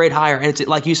it was a great hire. And it's,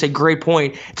 like you said, great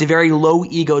point. It's a very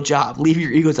low-ego job. Leave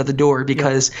your egos at the door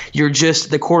because you're just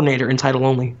the coordinator in title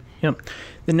only. Yep.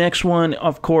 The next one,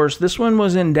 of course, this one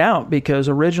was in doubt because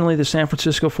originally the San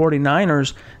Francisco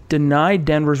 49ers denied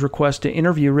Denver's request to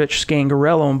interview Rich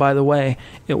Scangarello. And by the way,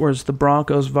 it was the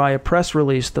Broncos via press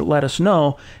release that let us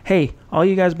know, hey, all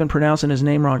you guys have been pronouncing his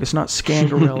name wrong. It's not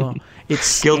Scangarello.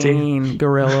 It's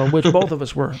Scangarello, which both of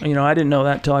us were. I didn't know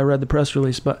that until I read the press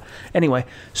release. But anyway,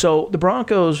 so the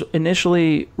Broncos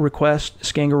initially request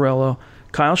Scangarello.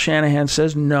 Kyle Shanahan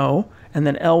says no. And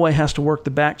then Elway has to work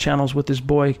the back channels with his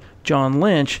boy John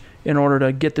Lynch in order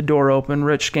to get the door open.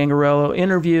 Rich Scangarello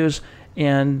interviews,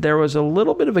 and there was a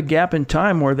little bit of a gap in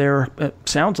time where they're, it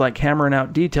sounds like, hammering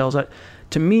out details.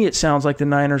 To me, it sounds like the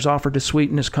Niners offered to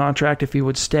sweeten his contract if he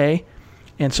would stay,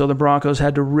 and so the Broncos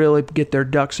had to really get their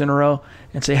ducks in a row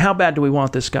and say, how bad do we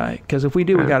want this guy? Because if we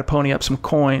do, we got to pony up some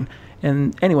coin.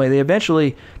 And anyway, they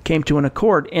eventually came to an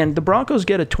accord, and the Broncos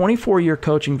get a 24-year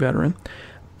coaching veteran,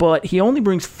 but he only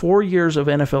brings 4 years of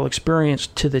NFL experience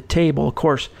to the table. Of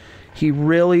course, he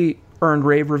really earned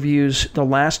rave reviews the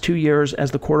last 2 years as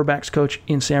the quarterbacks coach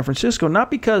in San Francisco, not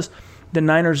because the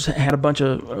Niners had a bunch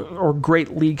of or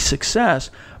great league success,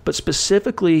 but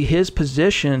specifically his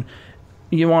position.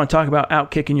 You want to talk about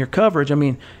outkicking your coverage. I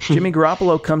mean, Jimmy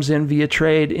Garoppolo comes in via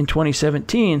trade in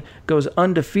 2017, goes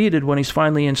undefeated when he's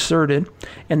finally inserted.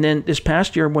 And then this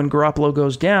past year when Garoppolo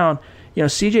goes down,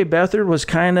 C.J. Beathard was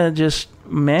kind of just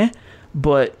meh,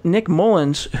 but Nick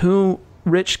Mullins, who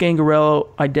Rich Scangarello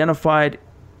identified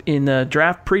in the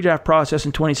pre-draft process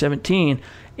in 2017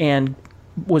 and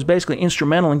was basically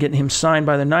instrumental in getting him signed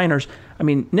by the Niners. I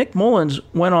mean, Nick Mullins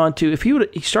went on to,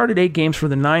 he started 8 games for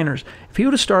the Niners. If he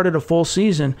would have started a full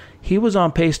season, he was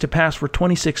on pace to pass for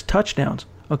 26 touchdowns,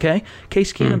 okay?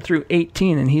 Case Keenum threw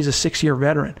 18, and he's a 6-year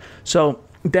veteran. So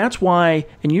that's why,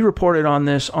 and you reported on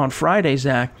this on Friday,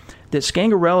 Zach, that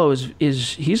Scangarello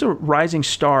he's a rising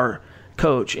star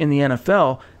coach in the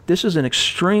NFL. This is an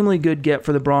extremely good get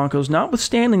for the Broncos,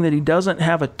 notwithstanding that he doesn't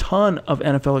have a ton of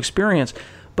NFL experience,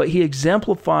 but he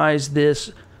exemplifies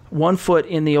this one foot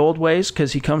in the old ways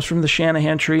because he comes from the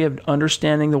Shanahan tree of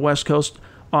understanding the West Coast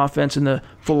offense and the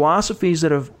philosophies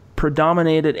that have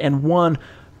predominated and won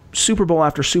Super Bowl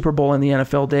after Super Bowl in the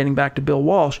NFL dating back to Bill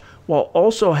Walsh, while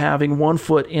also having one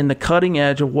foot in the cutting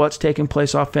edge of what's taking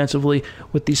place offensively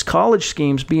with these college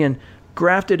schemes being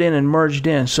grafted in and merged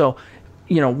in. So,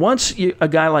 once a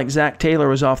guy like Zach Taylor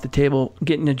was off the table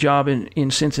getting a job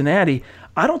in Cincinnati,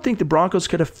 I don't think the Broncos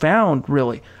could have found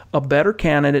really a better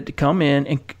candidate to come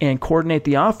in and coordinate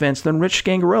the offense than Rich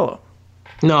Scangarello.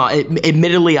 No,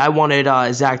 admittedly, I wanted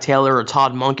Zach Taylor or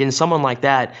Todd Monken, someone like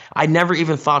that. I never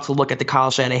even thought to look at the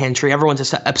Kyle Shanahan tree. Everyone's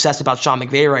just obsessed about Sean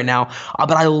McVay right now,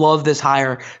 but I love this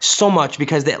hire so much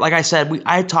because, like I said,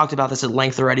 I talked about this at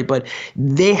length already, but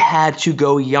they had to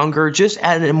go younger, just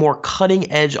add a more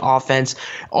cutting-edge offense,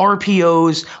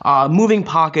 RPOs, moving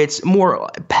pockets, more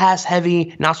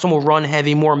pass-heavy, not so much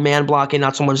run-heavy, more man-blocking,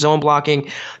 not so much zone-blocking.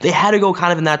 They had to go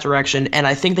kind of in that direction, and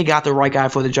I think they got the right guy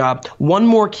for the job. One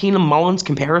more Keenum Mullins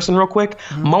comparison real quick.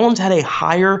 Mullins had a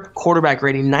higher quarterback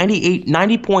rating,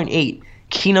 90.8.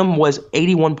 Keenum was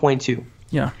 81.2.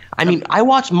 Yeah. I mean, I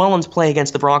watched Mullins play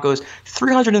against the Broncos,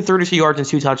 332 yards and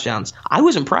 2 touchdowns. I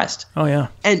was impressed. Oh, yeah.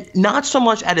 And not so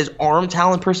much at his arm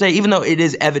talent per se, even though it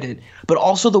is evident, but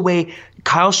also the way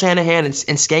Kyle Shanahan and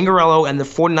Scangarello and the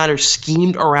 49ers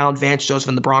schemed around Vance Joseph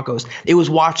and the Broncos. It was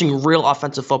watching real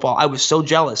offensive football. I was so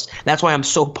jealous. That's why I'm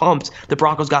so pumped the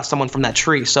Broncos got someone from that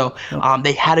tree. So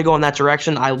they had to go in that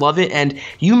direction. I love it. And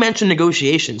you mentioned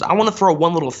negotiations. I want to throw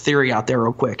one little theory out there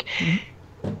real quick.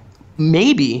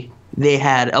 Maybe they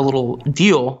had a little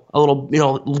deal, a little,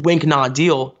 wink nod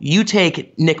deal. You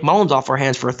take Nick Mullins off our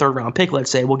hands for a 3rd-round pick,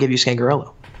 let's say, we'll give you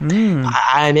Scangarello.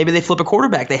 Maybe they flip a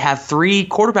quarterback. They have 3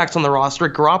 quarterbacks on the roster.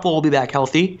 Garoppolo will be back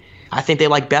healthy. I think they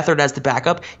like Beathard as the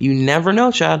backup. You never know,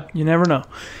 Chad. You never know.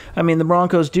 I mean, the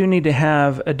Broncos do need to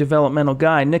have a developmental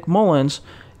guy. Nick Mullins,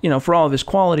 for all of his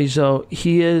qualities, though,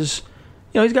 he is...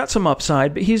 he's got some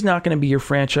upside, but he's not going to be your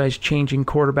franchise-changing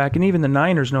quarterback, and even the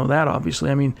Niners know that,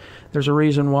 obviously. I mean, there's a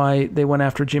reason why they went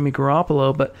after Jimmy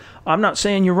Garoppolo, but I'm not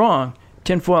saying you're wrong.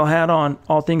 Tinfoil hat on,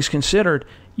 all things considered,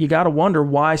 you got to wonder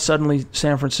why suddenly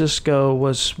San Francisco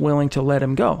was willing to let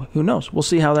him go. Who knows? We'll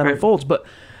see how that unfolds. But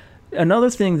another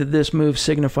thing that this move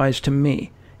signifies to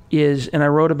me is, and I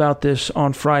wrote about this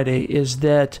on Friday, is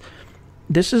that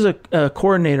this is a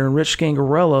coordinator in Rich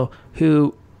Scangarello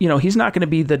who, he's not going to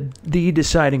be the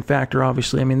deciding factor,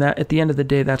 obviously. I mean, that at the end of the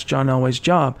day, that's John Elway's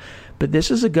job. But this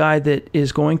is a guy that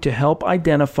is going to help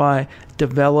identify,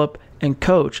 develop, and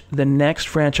coach the next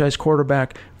franchise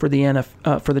quarterback for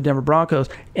the Denver Broncos.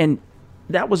 And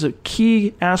that was a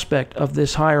key aspect of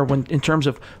this hire when in terms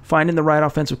of finding the right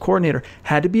offensive coordinator.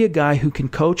 Had to be a guy who can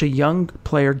coach a young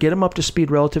player, get him up to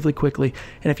speed relatively quickly.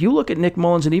 And if you look at Nick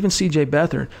Mullins and even C.J.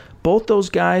 Beathard, both those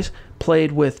guys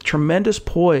played with tremendous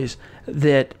poise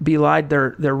that belied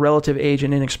their relative age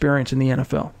and inexperience in the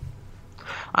NFL.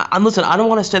 Listen, I don't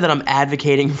want to say that I'm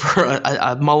advocating for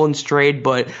a Mullins trade,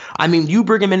 but I mean, you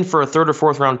bring him in for a 3rd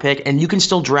or 4th round pick, and you can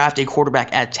still draft a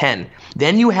quarterback at 10.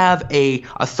 Then you have a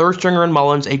 3rd stringer in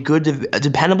Mullins, a good,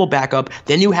 dependable backup.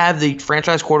 Then you have the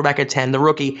franchise quarterback at 10, the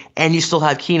rookie, and you still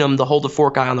have Keenum, the hold the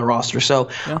fort guy on the roster. So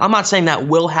I'm not saying that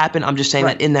will happen. I'm just saying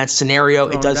that in that scenario,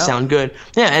 it does sound good.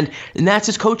 Yeah, and that's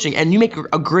his coaching. And you make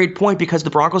a great point because the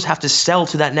Broncos have to sell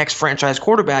to that next franchise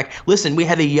quarterback. Listen, we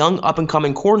have a young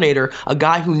up-and-coming coordinator, a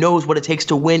guy who knows what it takes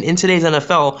to win in today's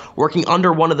NFL, working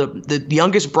under one of the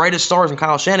youngest, brightest stars in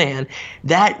Kyle Shanahan.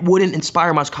 That wouldn't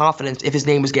inspire much confidence if his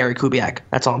name was Gary Kubiak.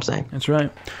 That's all I'm saying. That's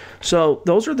right. So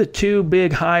those are the two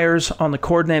big hires on the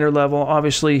coordinator level.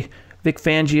 Obviously, Vic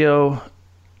Fangio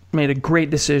made a great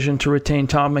decision to retain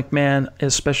Tom McMahon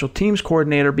as special teams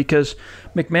coordinator because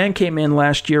McMahon came in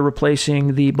last year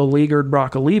replacing the beleaguered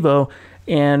Brock Olivo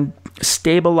and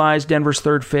stabilized Denver's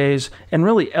third phase and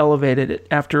really elevated it.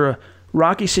 After a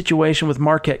rocky situation with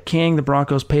Marquette King, the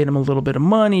Broncos paid him a little bit of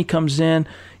money, comes in,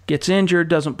 gets injured,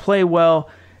 doesn't play well.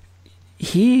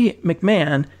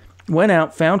 McMahon, went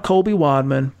out, found Colby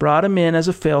Wadman, brought him in as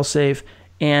a failsafe,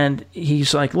 and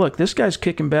he's like, look, this guy's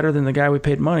kicking better than the guy we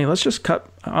paid money. Let's just cut.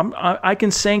 I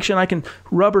can sanction, I can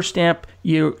rubber stamp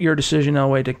your decision,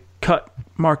 Elway, to cut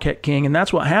Marquette King, and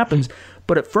that's what happens.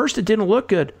 But at first it didn't look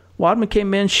good. Wadman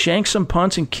came in, shanked some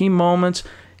punts in key moments.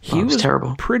 He was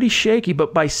terrible, pretty shaky,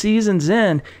 but by season's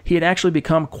end, he had actually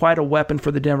become quite a weapon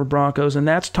for the Denver Broncos, and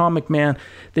that's Tom McMahon.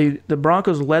 The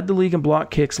Broncos led the league in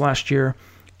block kicks last year.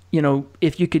 You know,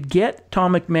 if you could get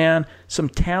Tom McMahon some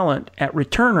talent at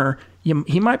returner,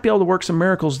 he might be able to work some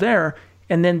miracles there.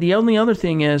 And then the only other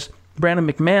thing is Brandon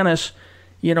McManus.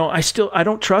 You know, I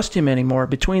don't trust him anymore.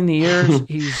 Between the ears,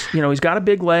 he's got a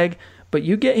big leg, but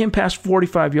you get him past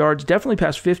 45 yards, definitely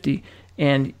past 50,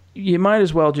 and you might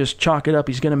as well just chalk it up.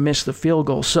 He's going to miss the field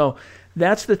goal. So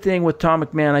that's the thing with Tom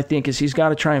McMahon, I think, is he's got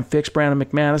to try and fix Brandon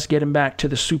McManus, get him back to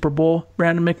the Super Bowl,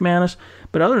 Brandon McManus.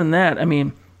 But other than that, I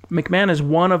mean, McMahon is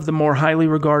one of the more highly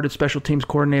regarded special teams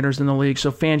coordinators in the league, so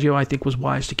Fangio, I think, was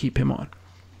wise to keep him on.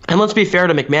 And let's be fair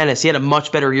to McManus. He had a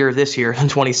much better year this year than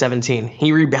 2017.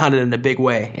 He rebounded in a big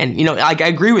way. And, you know, I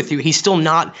agree with you. He's still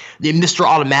not Mr.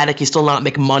 Automatic. He's still not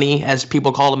McMoney, as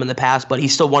people called him in the past, but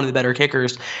he's still one of the better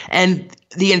kickers. And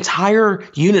the entire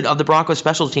unit of the Broncos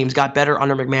special teams got better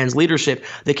under McMahon's leadership.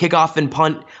 The kickoff and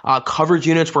punt coverage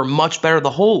units were much better. The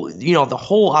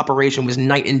whole operation was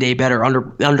night and day better under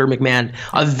McMahon,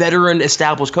 a veteran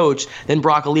established coach, than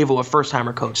Brock Olivo, a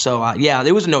first-timer coach. So,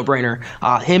 it was a no-brainer.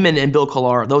 Him and Bill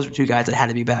Collar, those are two guys that had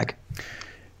to be back.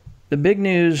 The big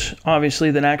news,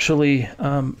 obviously, that actually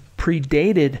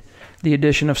predated the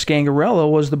addition of Scangarello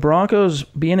was the Broncos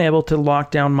being able to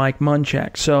lock down Mike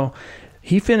Munchak. So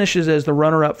he finishes as the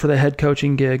runner-up for the head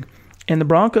coaching gig, and the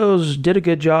Broncos did a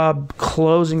good job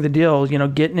closing the deal,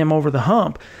 getting him over the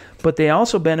hump. But they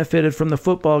also benefited from the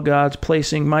football gods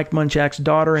placing Mike Munchak's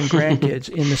daughter and grandkids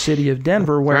in the city of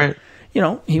Denver, where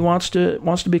he wants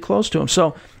to be close to him.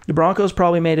 So the Broncos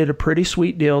probably made it a pretty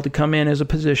sweet deal to come in as a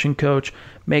position coach,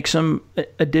 make some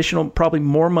additional, probably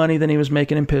more money than he was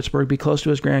making in Pittsburgh, be close to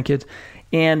his grandkids.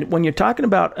 And when you're talking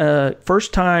about a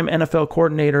first-time NFL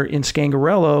coordinator in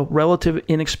Scangarello, relative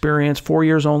inexperience, 4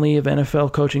 years only of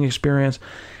NFL coaching experience,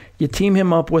 you team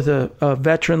him up with a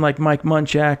veteran like Mike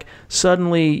Munchak,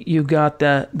 suddenly you got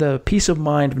the peace of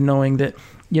mind of knowing that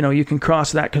you can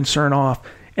cross that concern off.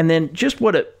 And then just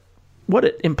what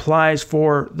it implies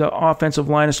for the offensive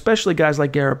line, especially guys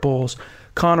like Garrett Bowles,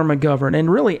 Connor McGovern, and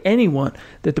really anyone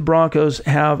that the Broncos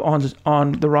have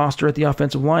on the roster at the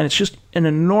offensive line. It's just an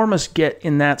enormous get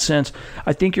in that sense.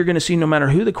 I think you're going to see, no matter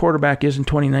who the quarterback is in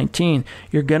 2019,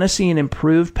 you're going to see an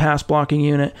improved pass blocking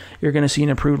unit, you're going to see an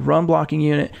improved run blocking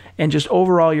unit, and just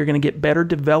overall you're going to get better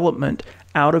development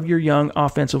out of your young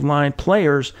offensive line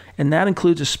players, and that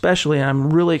includes especially, and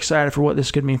I'm really excited for what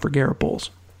this could mean for Garrett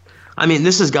Bowles. I mean,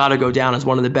 this has got to go down as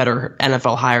one of the better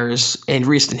NFL hires in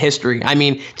recent history. I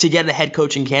mean, to get a head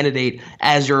coaching candidate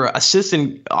as your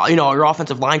assistant, your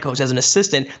offensive line coach as an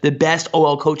assistant, the best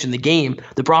OL coach in the game.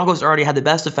 The Broncos already had the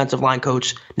best defensive line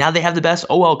coach. Now they have the best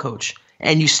OL coach.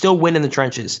 and you still win in the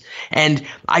trenches. And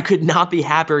I could not be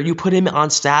happier. You put him on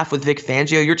staff with Vic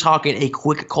Fangio, you're talking a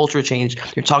quick culture change.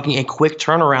 You're talking a quick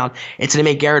turnaround. It's going to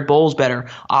make Garrett Bowles better.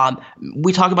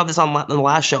 We talked about this on the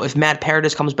last show. If Matt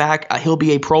Paradis comes back, he'll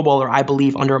be a Pro Bowler, I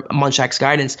believe, under Munchak's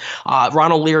guidance.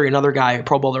 Ron O'Leary, another guy,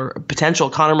 Pro Bowler potential.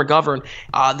 Connor McGovern,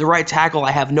 the right tackle.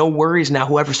 I have no worries now,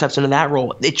 whoever steps into that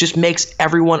role. It just makes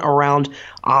everyone around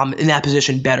in that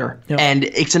position better. Yep. And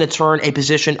it's going to turn a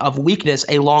position of weakness,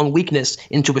 a long weakness,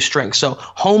 into a strength. So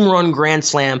home run grand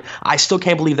slam. I still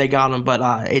can't believe they got him, but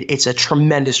it's a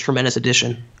tremendous, tremendous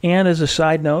addition. And as a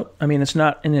side note, I mean, it's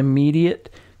not an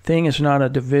immediate thing. It's not a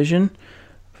division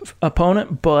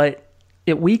opponent, but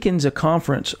it weakens a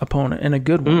conference opponent and a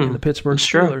good one in the Pittsburgh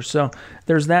Steelers. So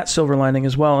there's that silver lining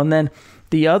as well. And then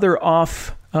the other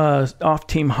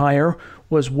off-team hire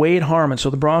was Wade Harmon. So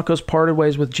the Broncos parted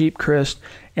ways with Jeep Christ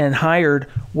and hired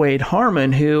Wade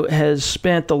Harmon, who has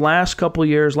spent the last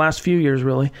few years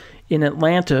really, in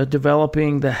Atlanta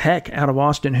developing the heck out of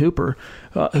Austin Hooper,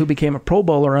 who became a Pro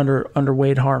Bowler under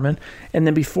Wade Harmon. And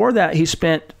then before that, he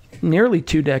spent nearly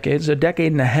 2 decades, a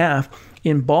decade and a half,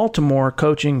 in Baltimore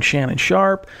coaching Shannon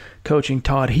Sharp, coaching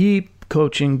Todd Heap,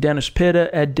 coaching Dennis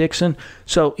Pitta, Ed Dixon.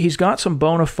 So he's got some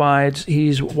bona fides.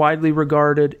 He's widely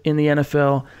regarded in the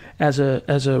NFL as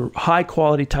a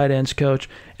high-quality tight ends coach.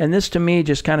 And this, to me,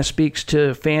 just kind of speaks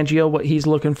to Fangio, what he's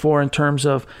looking for in terms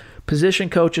of position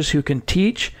coaches who can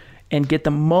teach and get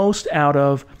the most out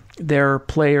of their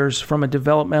players from a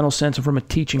developmental sense and from a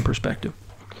teaching perspective.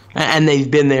 And they've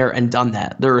been there and done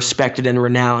that. They're respected and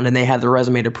renowned, and they have the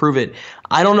resume to prove it.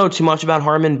 I don't know too much about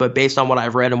Harmon, but based on what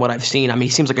I've read and what I've seen, I mean, he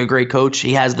seems like a great coach.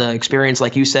 He has the experience,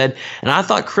 like you said. And I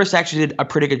thought Chris actually did a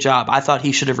pretty good job. I thought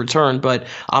he should have returned, but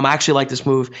I actually like this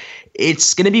move.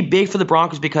 It's going to be big for the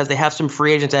Broncos because they have some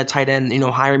free agents at tight end. You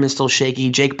know, Hireman's still shaky.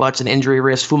 Jake Butt's an injury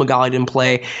risk. Fumagalli didn't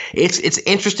play. It's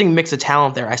interesting mix of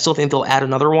talent there. I still think they'll add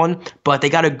another one, but they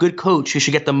got a good coach who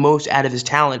should get the most out of his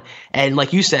talent. And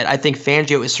like you said, I think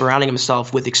Fangio is surrounding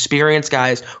himself with experienced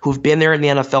guys who've been there in the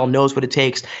NFL, knows what it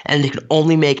takes, and they can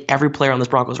only make every player on this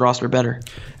Broncos roster better.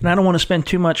 And I don't want to spend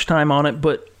too much time on it,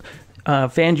 but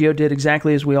Fangio did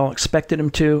exactly as we all expected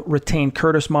him to, retain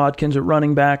Curtis Modkins at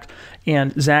running back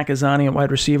and Zach Azzani at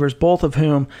wide receivers, both of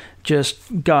whom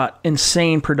just got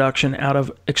insane production out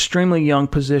of extremely young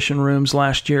position rooms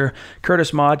last year.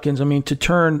 Curtis Modkins, I mean, to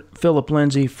turn Phillip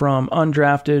Lindsay from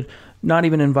undrafted, not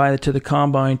even invited to the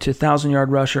combine, to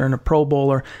 1,000-yard rusher and a Pro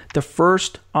Bowler, the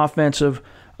first offensive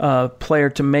player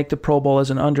to make the Pro Bowl as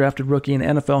an undrafted rookie in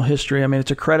NFL history. I mean, it's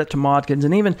a credit to Modkins.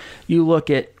 And even you look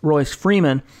at Royce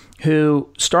Freeman, who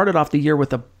started off the year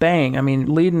with a bang. I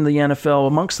mean, leading the NFL,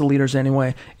 amongst the leaders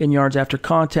anyway, in yards after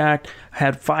contact,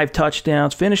 had 5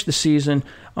 touchdowns, finished the season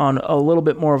on a little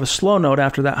bit more of a slow note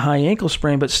after that high ankle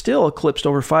sprain, but still eclipsed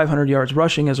over 500 yards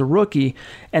rushing as a rookie.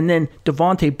 And then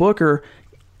Devontae Booker,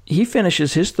 he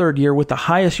finishes his third year with the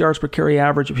highest yards per carry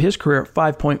average of his career at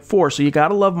 5.4. So you got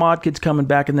to love Modkins coming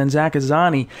back. And then Zach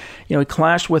Azzani, you know, he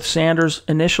clashed with Sanders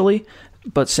initially,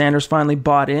 but Sanders finally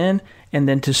bought in. And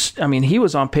then he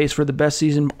was on pace for the best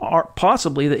season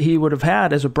possibly that he would have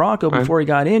had as a Bronco before he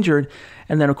got injured.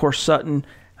 And then, of course, Sutton,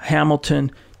 Hamilton,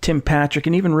 Tim Patrick,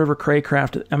 and even River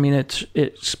Craycraft. I mean,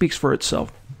 it speaks for itself.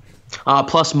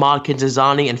 Plus Modkins,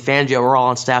 Azzani, and Fangio were all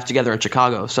on staff together in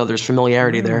Chicago, so there's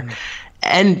familiarity there.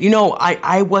 And, you know,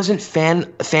 I wasn't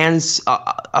a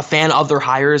fan of their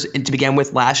hires to begin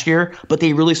with last year, but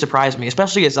they really surprised me,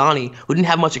 especially Azzani, who didn't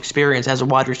have much experience as a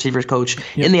wide receivers coach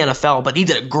in the NFL, but he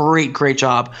did a great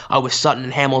job with Sutton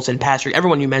and Hamilton, Patrick,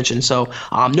 everyone you mentioned. So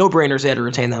no-brainers there to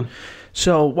retain them.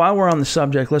 So while we're on the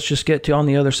subject, let's just get to on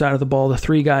the other side of the ball, the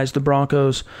 3 guys, the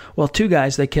Broncos, well, 2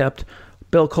 guys they kept.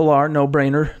 Bill Kollar,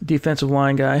 no-brainer, defensive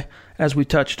line guy. As we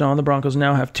touched on, the Broncos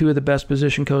now have 2 of the best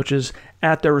position coaches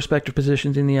at their respective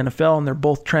positions in the NFL, and they're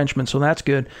both trenchmen, so that's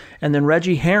good. And then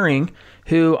Reggie Herring,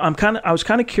 who I was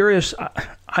kind of curious.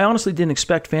 I honestly didn't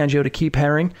expect Fangio to keep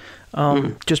Herring,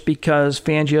 just because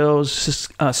Fangio's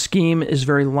scheme is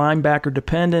very linebacker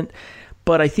dependent.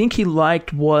 But I think he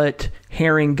liked what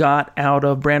Herring got out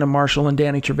of Brandon Marshall and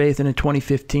Danny Trevathan in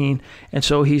 2015, and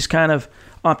so he's kind of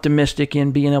optimistic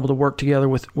in being able to work together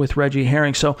with Reggie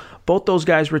Herring. So both those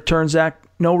guys return. Zach,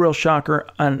 no real shocker.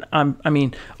 And I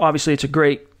mean, obviously it's a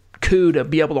great coup to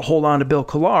be able to hold on to Bill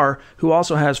Kollar, who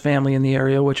also has family in the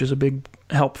area, which is a big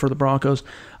help for the Broncos.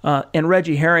 And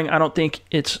Reggie Herring, I don't think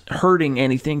it's hurting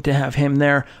anything to have him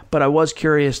there, but I was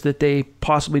curious that they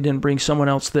possibly didn't bring someone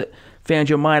else that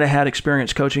Fangio might have had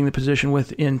experience coaching the position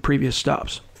with in previous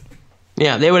stops.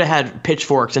 Yeah, they would have had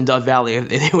pitchforks in Dove Valley if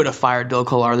they would have fired Bill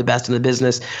Kolar, the best in the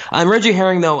business. Reggie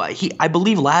Herring, though, I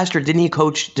believe last year, didn't he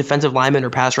coach defensive linemen or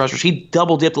pass rushers? He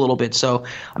double-dipped a little bit, so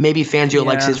maybe Fangio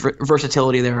likes his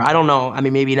versatility there. I don't know. I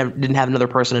mean, maybe he didn't have another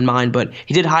person in mind, but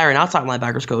he did hire an outside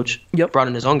linebackers coach. Yep. Brought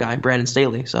in his own guy, Brandon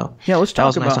Staley. So yeah, let's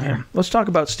talk about him. Let's talk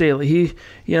about Staley. He,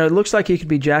 it looks like he could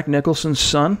be Jack Nicholson's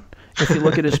son if you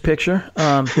look at his picture.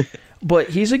 But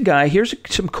he's a guy. Here's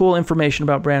some cool information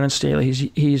about Brandon Staley.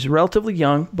 He's relatively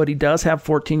young, but he does have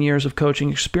 14 years of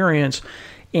coaching experience.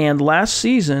 And last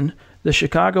season, the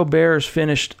Chicago Bears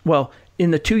finished, in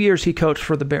the 2 years he coached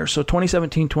for the Bears, so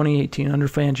 2017, 2018 under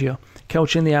Fangio,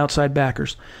 coaching the outside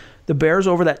backers. The Bears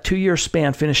over that 2-year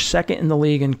span finished second in the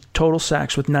league in total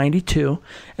sacks with 92.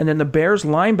 And then the Bears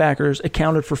linebackers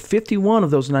accounted for 51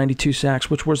 of those 92 sacks,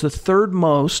 which was the third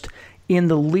most in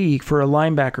the league for a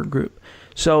linebacker group.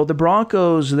 So the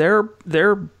Broncos, they're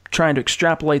trying to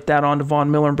extrapolate that onto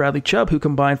Von Miller and Bradley Chubb, who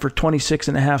combined for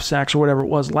 26.5 sacks or whatever it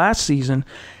was last season,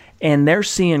 and they're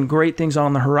seeing great things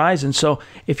on the horizon. So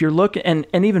if you're looking, and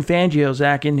even Fangio,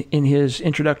 Zach, in his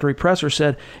introductory presser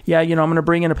said, I'm going to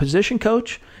bring in a position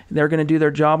coach. They're going to do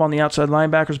their job on the outside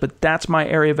linebackers, but that's my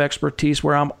area of expertise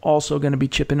where I'm also going to be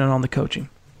chipping in on the coaching.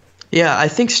 Yeah, I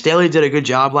think Staley did a good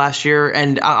job last year,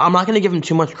 and I'm not going to give him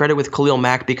too much credit with Khalil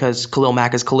Mack because Khalil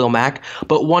Mack is Khalil Mack,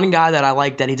 but one guy that I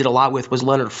liked that he did a lot with was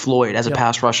Leonard Floyd as a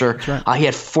pass rusher. Right. He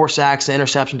had 4 sacks, an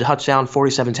interception, touchdown,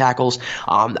 47 tackles.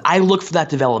 I look for that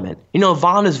development.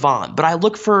 Vaughn is Vaughn, but I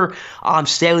look for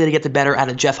Staley to get the better out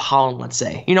of Jeff Holland, let's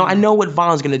say. I know what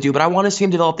Vaughn's going to do, but I want to see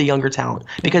him develop the younger talent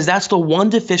because that's the one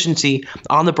deficiency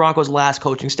on the Broncos' last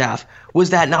coaching staff was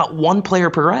that not one player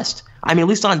progressed. I mean, at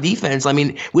least on defense,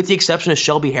 with the exception of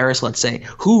Shelby Harris, let's say,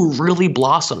 who really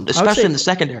blossomed, especially in the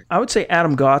secondary. I would say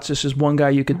Adam Gotsis is one guy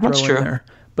you could throw in there.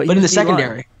 But in the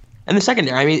secondary. In the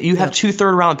secondary, you have 2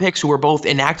 third-round picks who were both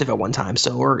inactive at one time,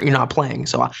 or you're not playing.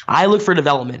 So I look for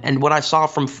development, and what I saw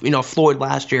from Floyd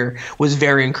last year was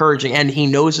very encouraging. And he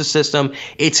knows the system;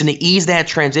 it's going to ease that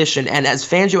transition. And as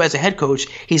Fangio, as a head coach,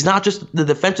 he's not just the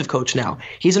defensive coach now.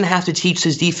 He's going to have to teach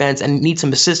his defense and need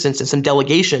some assistance and some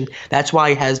delegation. That's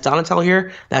why he has Donatell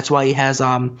here. That's why he has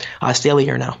Staley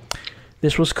here now.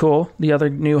 This was cool. The other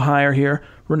new hire here,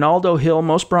 Ronaldo Hill.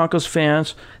 Most Broncos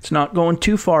fans, it's not going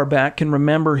too far back, can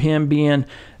remember him being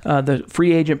the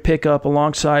free agent pickup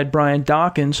alongside Brian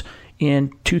Dawkins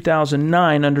in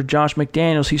 2009 under Josh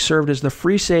McDaniels. He served as the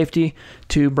free safety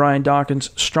to Brian Dawkins'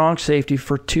 strong safety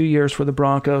for 2 years for the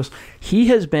Broncos. He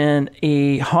has been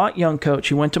a hot young coach.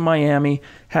 He went to Miami,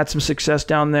 had some success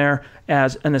down there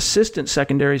as an assistant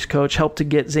secondaries coach, helped to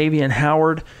get Xavier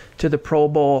Howard to the Pro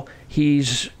Bowl.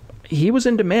 He was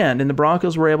in demand, and the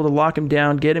Broncos were able to lock him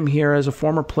down, get him here as a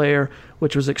former player,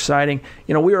 which was exciting.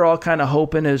 We were all kind of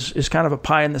hoping, is kind of a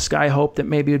pie-in-the-sky hope, that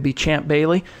maybe it would be Champ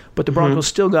Bailey, but the Broncos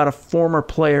still got a former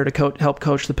player to help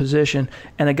coach the position,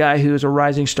 and a guy who is a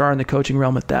rising star in the coaching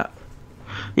realm at that.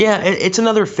 Yeah, it's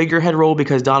another figurehead role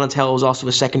because Donatell is also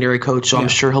a secondary coach, so I'm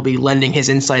sure he'll be lending his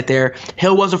insight there.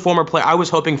 Hill was a former player. I was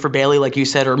hoping for Bailey, like you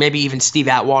said, or maybe even Steve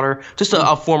Atwater, just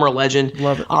a former legend.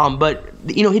 Love it. But,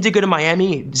 he did good in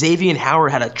Miami. Xavier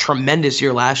Howard had a tremendous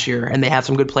year last year, and they have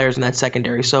some good players in that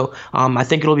secondary. So I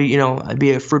think it'll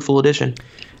be a fruitful addition. And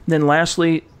then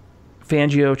lastly,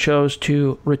 Fangio chose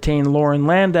to retain Lauren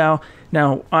Landau.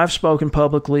 Now, I've spoken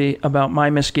publicly about my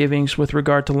misgivings with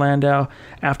regard to Landau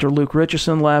after Luke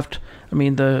Richardson left.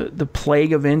 The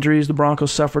plague of injuries the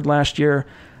Broncos suffered last year.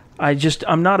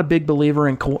 I'm not a big believer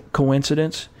in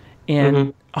coincidence.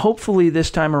 And hopefully this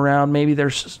time around, maybe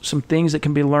there's some things that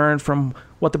can be learned from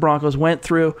what the Broncos went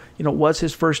through. It was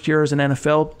his first year as an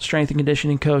NFL strength and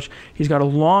conditioning coach. He's got a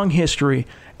long history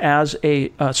as a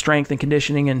strength and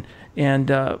conditioning and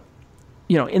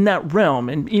in that realm,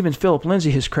 and even Philip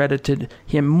Lindsay has credited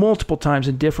him multiple times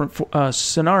in different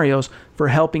scenarios for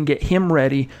helping get him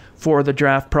ready for the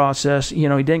draft process. He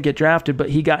didn't get drafted, but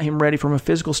he got him ready from a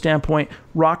physical standpoint,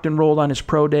 rocked and rolled on his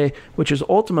pro day, which is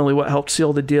ultimately what helped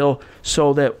seal the deal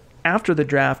so that after the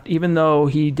draft, even though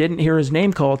he didn't hear his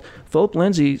name called, Philip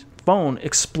Lindsay's phone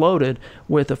exploded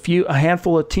with a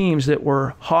handful of teams that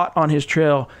were hot on his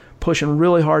trail, pushing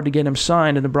really hard to get him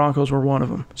signed, and the Broncos were one of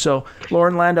them. So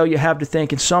Lauren Landau, you have to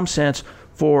thank in some sense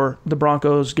for the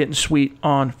Broncos getting sweet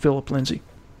on Philip Lindsay.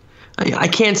 I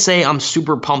can't say I'm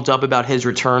super pumped up about his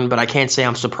return, but I can't say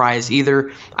I'm surprised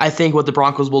either. I think what the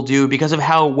Broncos will do, because of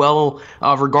how well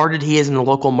regarded he is in the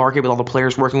local market with all the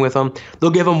players working with him,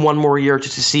 they'll give him one more year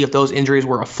just to see if those injuries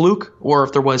were a fluke or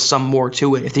if there was some more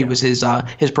to it, if he was his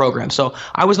program. So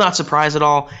I was not surprised at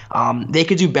all. They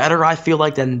could do better, I feel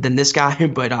like, than this guy,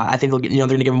 but I think they're going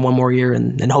to give him one more year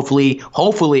and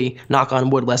hopefully, knock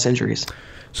on wood, less injuries.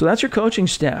 So that's your coaching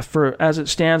staff. For as it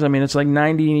stands, I mean, it's like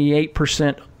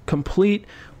 98% complete.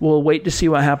 We'll wait to see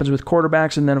what happens with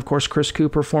quarterbacks. And then, of course, Chris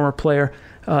Cooper, former player,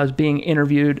 is being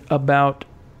interviewed about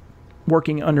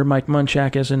working under Mike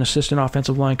Munchak as an assistant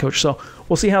offensive line coach. So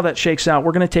we'll see how that shakes out.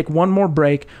 We're going to take one more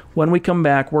break. When we come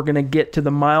back, we're going to get to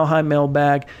the Mile High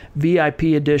Mailbag VIP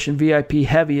edition, VIP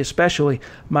heavy, especially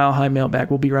Mile High Mailbag.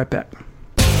 We'll be right back.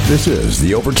 This is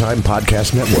the Overtime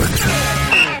Podcast Network.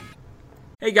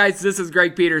 Hey guys, this is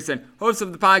Greg Peterson, host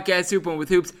of the podcast Hoopin' with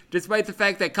Hoops. Despite the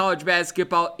fact that college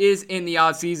basketball is in the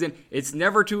offseason, it's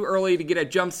never too early to get a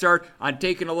jump start on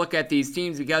taking a look at these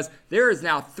teams because there is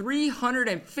now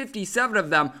 357 of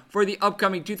them for the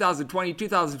upcoming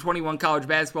 2020-2021 college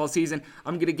basketball season.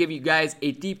 I'm going to give you guys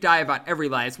a deep dive on every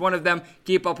last one of them,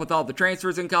 keep up with all the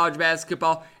transfers in college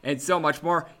basketball, and so much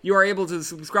more. You are able to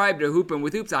subscribe to Hoopin'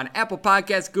 with Hoops on Apple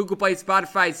Podcasts, Google Play,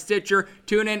 Spotify, Stitcher,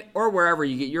 TuneIn, or wherever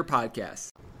you get your podcasts.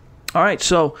 All right,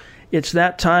 so it's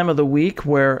that time of the week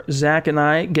where Zach and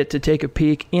I get to take a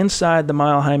peek inside the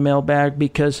Mile High Mailbag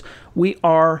because we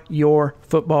are your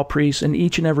football priests, and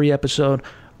each and every episode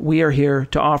we are here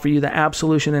to offer you the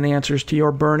absolution and answers to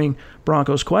your burning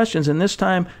Broncos questions. And this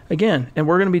time, again, and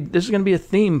this is going to be a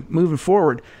theme moving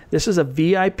forward. This is a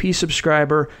VIP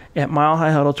subscriber at Mile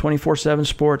High Huddle 24/7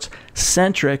 Sports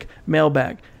centric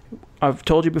mailbag. I've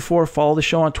told you before, follow the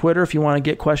show on Twitter if you want to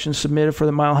get questions submitted for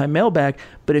the Mile High Mailbag.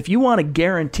 But if you want to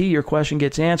guarantee your question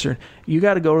gets answered, you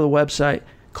got to go to the website,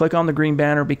 click on the green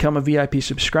banner, become a VIP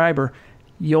subscriber.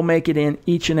 You'll make it in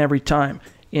each and every time.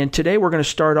 And today we're going to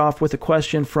start off with a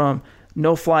question from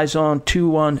No Fly Zone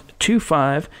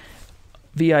 2125,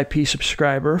 VIP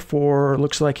subscriber for,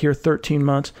 looks like here, 13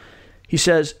 months. He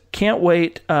says, can't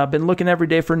wait. Been looking every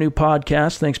day for a new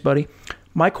podcast. Thanks, buddy.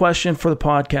 My question for the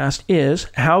podcast is,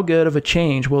 how good of a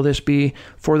change will this be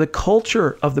for the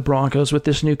culture of the Broncos with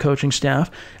this new coaching staff?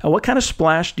 And what kind of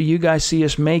splash do you guys see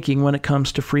us making when it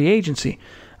comes to free agency?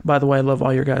 By the way, I love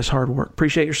all your guys' hard work.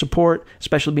 Appreciate your support,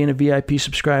 especially being a VIP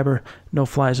subscriber. No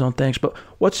Fly Zone, thanks. But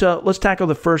let's tackle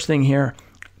the first thing here.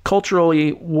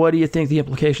 Culturally, what do you think the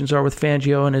implications are with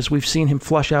Fangio and as we've seen him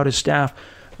flush out his staff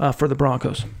for the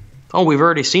Broncos? Oh, we've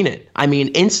already seen it. I mean,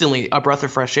 instantly a breath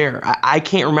of fresh air. I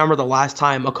can't remember the last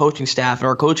time a coaching staff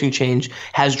or a coaching change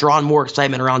has drawn more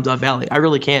excitement around Dove Valley. I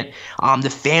really can't. The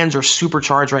fans are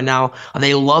supercharged right now.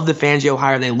 They love the Fangio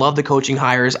hire. They love the coaching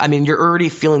hires. I mean, you're already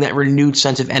feeling that renewed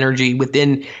sense of energy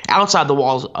outside the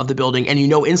walls of the building. And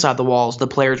inside the walls, the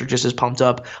players are just as pumped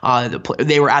up.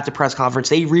 They were at the press conference.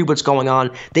 They read what's going on.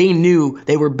 They knew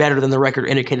they were better than the record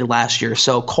indicated last year.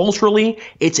 So culturally,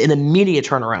 it's an immediate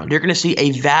turnaround. You're going to see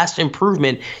a vast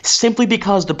improvement simply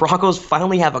because the Broncos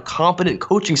finally have a competent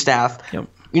coaching staff,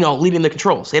 leading the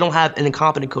controls. They don't have an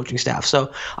incompetent coaching staff.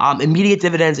 So immediate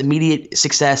dividends, immediate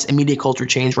success, immediate culture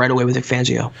change right away with Vic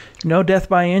Fangio. No death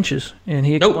by inches. And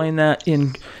he explained that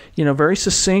in, very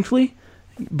succinctly,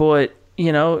 but,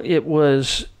 it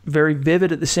was very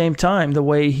vivid at the same time, the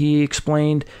way he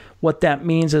explained what that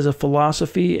means as a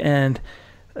philosophy. And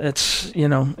it's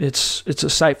a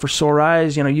sight for sore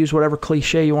eyes. Use whatever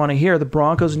cliche you want to hear. The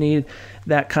Broncos need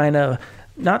that kind of,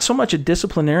 not so much a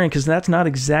disciplinarian, because that's not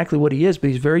exactly what he is, but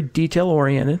he's very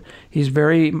detail-oriented. He's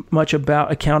very much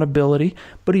about accountability,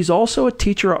 but he's also a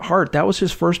teacher at heart. That was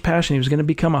his first passion. He was going to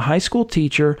become a high school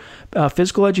teacher,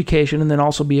 physical education, and then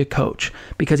also be a coach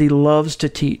because he loves to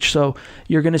teach. So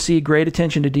you're going to see great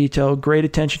attention to detail, great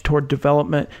attention toward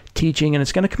development, teaching, and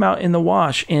it's going to come out in the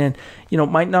wash. And, it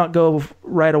might not go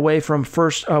right away from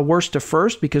worst to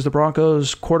first because the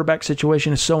Broncos' quarterback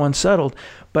situation is so unsettled.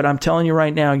 But I'm telling you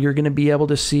right now, you're going to be able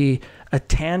to see a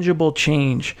tangible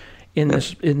change in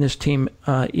this team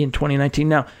in 2019.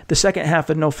 Now, the second half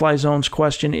of No Fly Zone's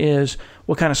question is,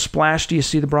 what kind of splash do you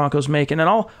see the Broncos making? And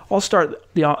I'll start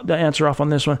the answer off on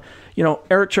this one.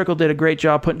 Eric Trickle did a great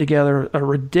job putting together a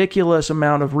ridiculous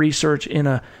amount of research in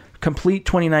a complete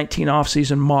 2019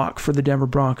 offseason mock for the Denver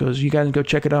Broncos. You guys can go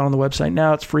check it out on the website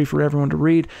now. It's free for everyone to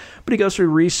read. But he goes through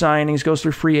re-signings, goes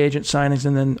through free agent signings,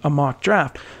 and then a mock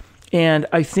draft. And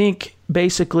I think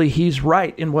basically he's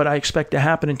right in what I expect to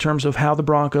happen in terms of how the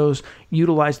Broncos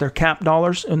utilize their cap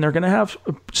dollars. And they're going to have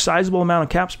a sizable amount of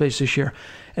cap space this year.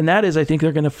 And that is, I think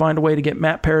they're going to find a way to get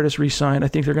Matt Paradis re-signed. I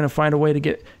think they're going to find a way to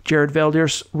get Jared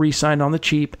Veldheer re-signed on the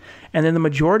cheap. And then the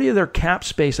majority of their cap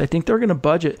space, I think they're going to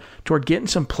budget toward getting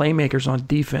some playmakers on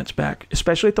defense back,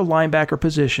 especially at the linebacker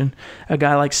position. A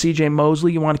guy like C.J.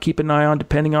 Mosley you want to keep an eye on,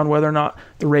 depending on whether or not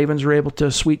the Ravens are able to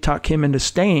sweet-talk him into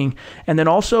staying. And then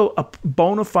also a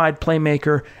bona fide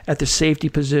playmaker at the safety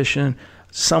position,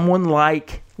 someone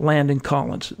like Landon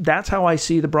Collins. That's how I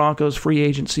see the Broncos free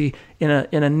agency in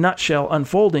a nutshell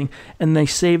unfolding. And they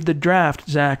saved the draft,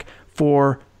 Zach,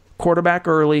 for quarterback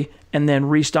early, and then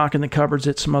restocking the cupboards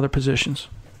at some other positions?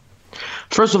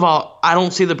 First of all, I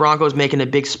don't see the Broncos making a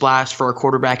big splash for a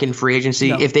quarterback in free agency.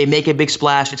 No. If they make a big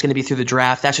splash, it's going to be through the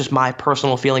draft. That's just my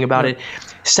personal feeling about it.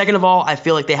 Second of all, I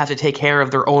feel like they have to take care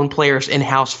of their own players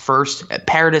in-house first.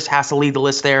 Paradis has to lead the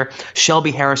list there.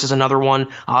 Shelby Harris is another one.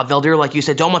 Valdir, like you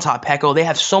said, Domata Peko. They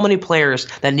have so many players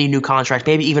that need new contracts,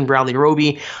 maybe even Bradley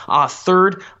Roby.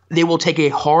 Third, they will take a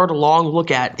hard, long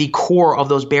look at the core of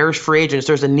those Bears free agents.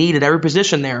 There's a need at every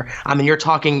position there. I mean, you're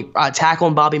talking tackle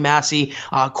and Bobby Massey,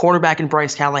 cornerback and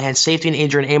Bryce Callahan, safety and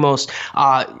Adrian Amos,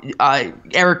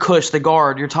 Eric Kush, the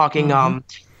guard. You're talking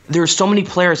there's so many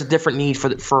players with different needs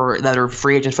for that are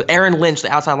free agents. For Aaron Lynch,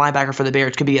 the outside linebacker for the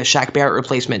Bears, could be a Shaq Barrett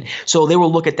replacement. So they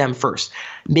will look at them first.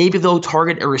 Maybe they'll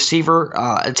target a receiver,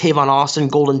 Tavon Austin,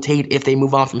 Golden Tate, if they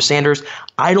move on from Sanders.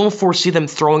 I don't foresee them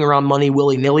throwing around money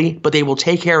willy-nilly, but they will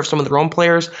take care of some of their own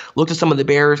players, look at some of the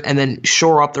Bears, and then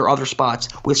shore up their other spots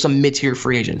with some mid-tier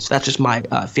free agents. That's just my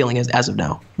feeling as of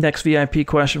now. Next VIP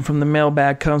question from the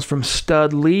mailbag comes from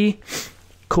Stud Lee.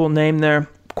 Cool name there.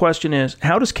 Question is,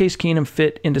 how does Case Keenum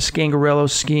fit into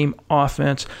Scangarello's scheme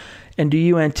offense? And do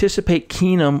you anticipate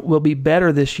Keenum will be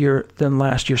better this year than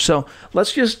last year? So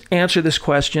let's just answer this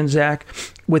question, Zach,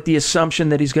 with the assumption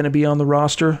that he's going to be on the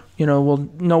roster. We'll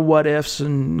no what ifs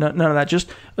and none of that. Just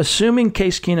assuming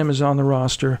Case Keenum is on the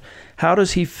roster, how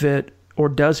does he fit, or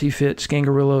does he fit,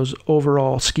 Scangarello's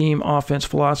overall scheme, offense,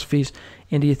 philosophies?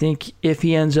 And do you think if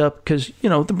he ends up, because,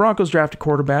 the Broncos draft a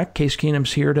quarterback, Case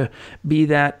Keenum's here to be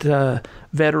that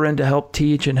veteran to help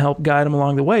teach and help guide him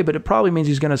along the way, but it probably means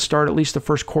he's going to start at least the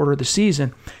first quarter of the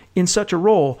season. In such a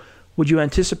role, would you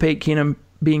anticipate Keenum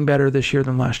being better this year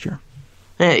than last year?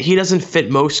 He doesn't fit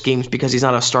most schemes because he's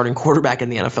not a starting quarterback in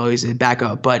the NFL. He's a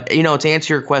backup. But, to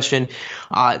answer your question,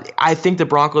 I think the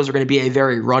Broncos are going to be a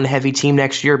very run-heavy team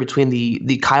next year between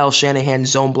the Kyle Shanahan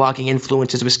zone-blocking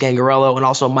influences with Scangarello, and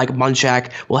also Mike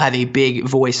Munchak will have a big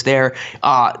voice there.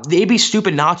 They'd be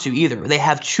stupid not to either. They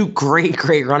have two great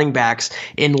running backs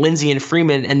in Lindsey and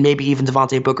Freeman, and maybe even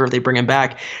Devontae Booker if they bring him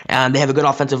back. And they have a good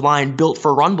offensive line built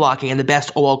for run blocking and the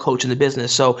best OL coach in the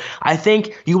business. So I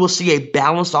think you will see a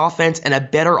balanced offense and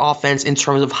a better offense in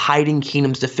terms of hiding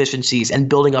Keenum's deficiencies and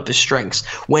building up his strengths.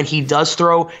 When he does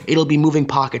throw, it'll be moving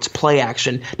pockets, play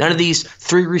action. None of these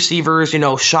three receivers,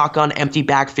 shotgun, empty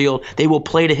backfield. They will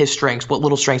play to his strengths, what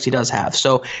little strengths he does have.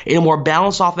 So in a more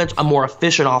balanced offense, a more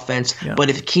efficient offense. Yeah. But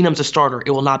if Keenum's a starter,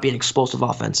 it will not be an explosive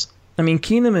offense. I mean,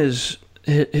 Keenum is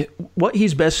what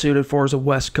he's best suited for is a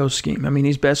West Coast scheme. I mean,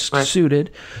 he's best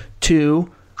suited to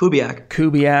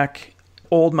Kubiak,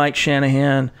 old Mike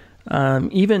Shanahan,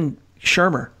 even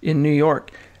Shermer in New York.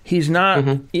 He's not,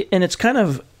 and it's kind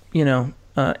of,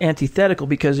 antithetical,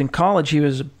 because in college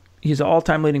he's an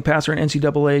all-time leading passer in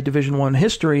NCAA Division I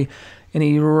history, and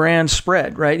he ran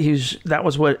spread, right? That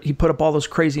was what he put up, all those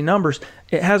crazy numbers.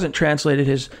 It hasn't translated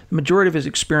the majority of his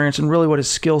experience and really what his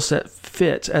skill set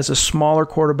fits as a smaller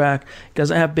quarterback.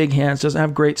 Doesn't have big hands, doesn't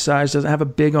have great size, doesn't have a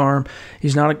big arm.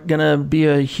 He's not going to be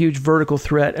a huge vertical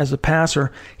threat as a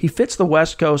passer. He fits the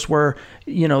West Coast where,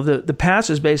 the pass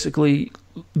is basically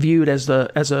viewed as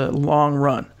a long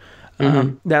run.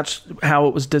 That's how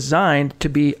it was designed to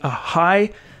be a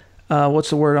high, what's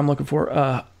the word I'm looking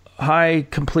for? High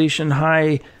completion,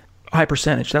 high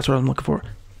percentage. That's what I'm looking for.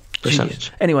 Percentage.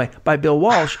 Jeez. Anyway, by Bill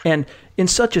Walsh. And in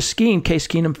such a scheme, Case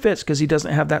Keenum fits because he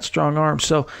doesn't have that strong arm.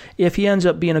 So if he ends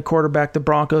up being a quarterback the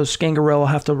Broncos, Scangarello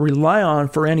have to rely on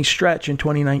for any stretch in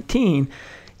 2019,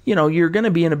 you're going to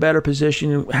be in a better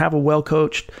position. You have a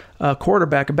well-coached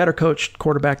quarterback, a better coached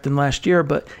quarterback than last year,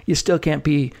 but you still can't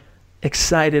be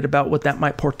excited about what that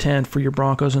might portend for your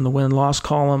Broncos in the win-loss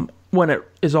column when it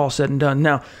is all said and done.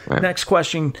 Now, Next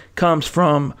question comes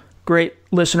from great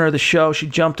listener of the show. She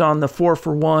jumped on the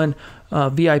 4-for-1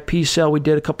 VIP sale we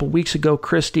did a couple weeks ago,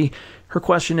 Christy. Her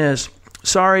question is,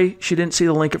 sorry, she didn't see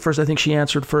the link at first. I think she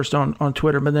answered first on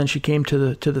Twitter, but then she came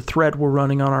to the thread we're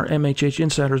running on our MHH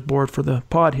Insiders board for the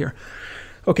pod here.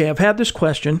 Okay, I've had this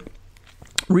question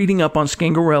reading up on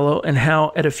Scangarello and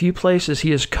how at a few places he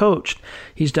has coached,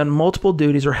 he's done multiple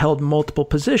duties or held multiple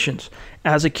positions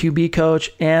as a QB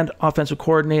coach and offensive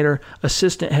coordinator,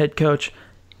 assistant head coach.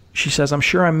 She says, I'm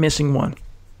sure I'm missing one.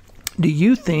 Do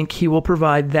you think he will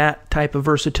provide that type of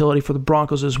versatility for the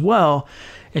Broncos as well?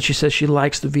 And she says she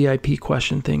likes the VIP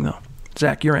question thing, though.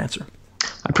 Zach, your answer.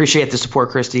 Appreciate the support,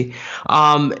 Christy.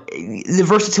 The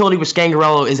versatility with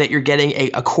Scangarello is that you're getting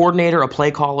a coordinator, a play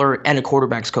caller, and a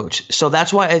quarterback's coach. So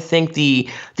that's why I think the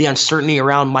uncertainty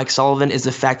around Mike Sullivan is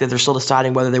the fact that they're still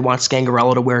deciding whether they want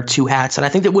Scangarello to wear 2 hats. And I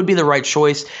think that would be the right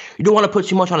choice. You don't want to put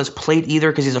too much on his plate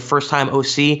either because he's a first-time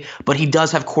OC, but he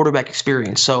does have quarterback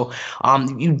experience. So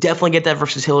you definitely get that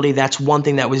versatility. That's one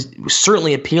thing that was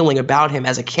certainly appealing about him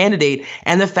as a candidate,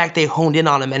 and the fact they honed in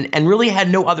on him and really had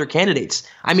no other candidates.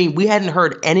 I mean, we hadn't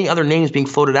heard any other names being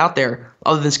floated out there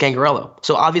other than Scangarello.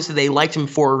 So obviously they liked him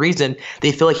for a reason.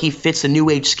 They feel like he fits the new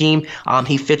age scheme.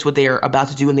 He fits what they are about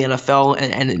to do in the NFL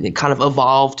and it kind of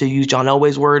evolved, to use John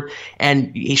Elway's word.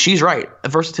 And she's right.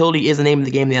 Versatility is the name of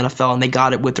the game in the NFL, and they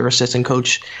got it with their assistant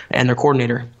coach and their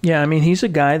coordinator. Yeah, I mean, he's a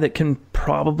guy that can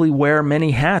probably wear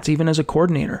many hats, even as a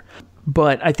coordinator.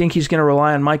 But I think he's going to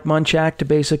rely on Mike Munchak to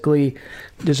basically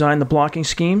design the blocking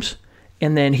schemes,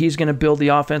 and then he's going to build the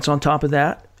offense on top of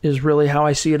that, is really how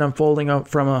I see it unfolding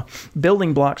from a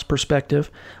building blocks perspective.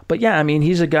 But yeah, I mean,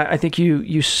 he's a guy, I think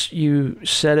you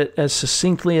said it as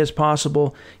succinctly as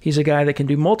possible. He's a guy that can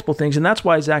do multiple things, and that's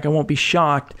why, Zach, I won't be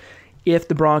shocked if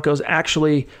the Broncos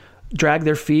actually drag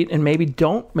their feet and maybe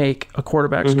don't make a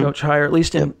quarterback's coach hire, at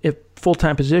least in if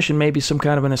full-time position, maybe some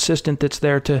kind of an assistant that's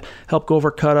there to help go over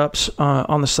cut-ups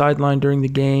on the sideline during the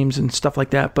games and stuff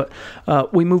like that. But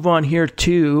we move on here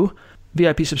to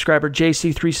VIP subscriber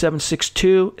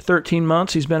JC3762, 13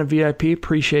 months. He's been a VIP.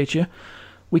 Appreciate you.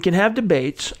 We can have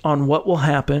debates on what will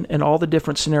happen and all the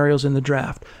different scenarios in the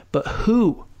draft, but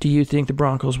who do you think the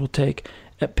Broncos will take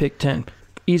at pick 10?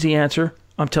 Easy answer.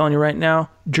 I'm telling you right now,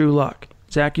 Drew Lock.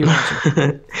 Zach, your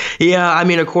answer. Yeah, I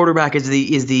mean, a quarterback is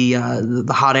the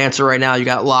hot answer right now. You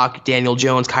got Locke, Daniel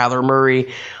Jones, Kyler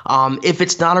Murray. If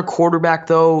it's not a quarterback,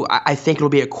 though, I think it'll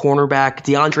be a cornerback.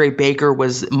 DeAndre Baker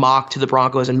was mocked to the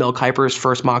Broncos in Mel Kiper's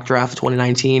first mock draft of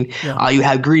 2019. Yeah. You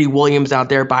have Greedy Williams out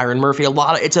there, Byron Murphy.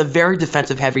 It's a very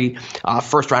defensive-heavy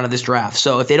first round of this draft.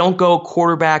 So if they don't go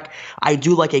quarterback, I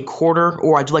do like a quarter,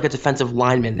 or I do like a defensive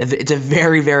lineman. It's a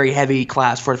very, very heavy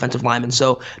class for defensive linemen.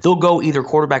 So they'll go either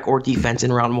quarterback or defense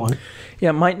in round 1.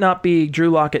 Yeah, it might not be Drew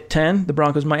Lock at 10. The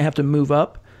Broncos might have to move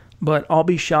up, but I'll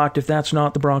be shocked if that's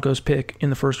not the Broncos pick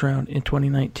in the first round in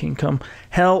 2019, come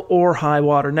hell or high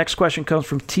water. Next question comes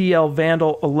from TL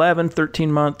Vandal 11,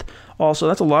 13-month. Also,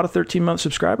 that's a lot of 13-month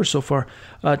subscribers so far.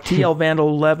 TL Vandal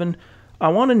 11. I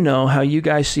want to know how you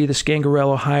guys see the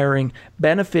Scangarello hiring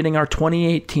benefiting our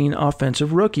 2018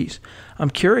 offensive rookies. I'm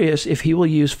curious if he will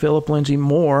use Phillip Lindsay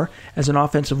more as an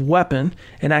offensive weapon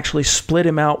and actually split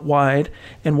him out wide,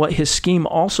 and what his scheme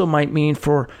also might mean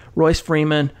for Royce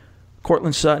Freeman,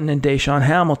 Cortland Sutton, and Deshaun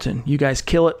Hamilton. You guys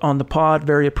kill it on the pod.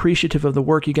 Very appreciative of the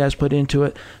work you guys put into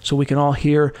it so we can all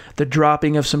hear the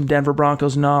dropping of some Denver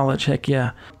Broncos knowledge. Heck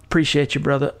yeah. Appreciate you,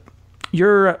 brother.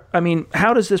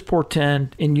 How does this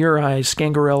portend, in your eyes,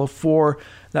 Scangarello for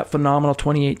that phenomenal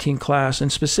 2018 class? And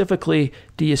specifically,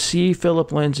 do you see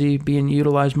Phillip Lindsay being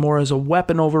utilized more as a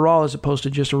weapon overall as opposed to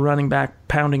just a running back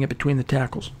pounding it between the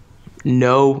tackles?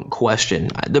 No question.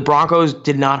 The Broncos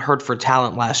did not hurt for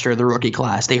talent last year, the rookie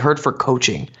class. They hurt for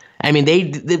coaching. I mean,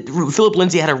 Phillip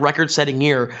Lindsay had a record-setting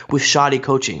year with shoddy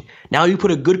coaching. Now you put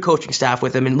a good coaching staff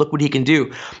with him, and look what he can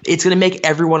do. It's going to make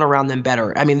everyone around them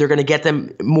better. I mean, they're going to get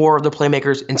them more of the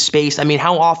playmakers in space. I mean,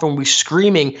 how often are we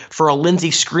screaming for a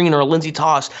Lindsay screen or a Lindsay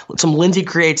toss, some Lindsay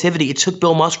creativity? It took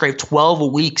Bill Musgrave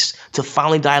 12 weeks to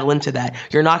finally dial into that.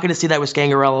 You're not going to see that with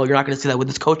Scangarello. You're not going to see that with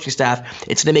his coaching staff.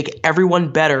 It's going to make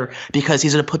everyone better because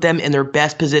he's going to put them in their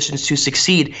best positions to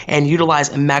succeed and utilize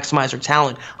and maximize their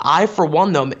talent. I, for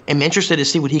one, though, am interested to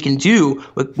see what he can do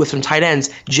with some tight ends.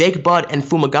 Jake Butt and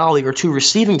Fumagalli are 2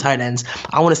 receiving tight ends.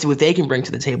 I want to see what they can bring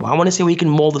to the table. I want to see how he can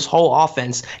mold this whole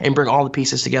offense and bring all the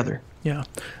pieces together. Yeah.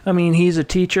 I mean, he's a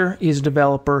teacher. He's a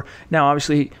developer. Now,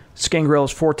 obviously,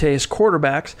 Scangarello's forte is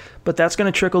quarterbacks, but that's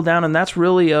going to trickle down, and that's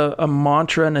really a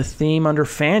mantra and a theme under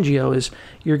Fangio is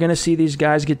you're going to see these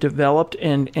guys get developed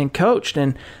and coached.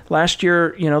 And last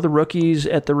year, the rookies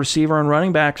at the receiver and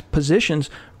running back positions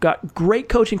got great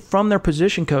coaching from their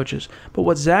position coaches. But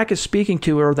what Zach is speaking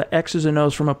to are the X's and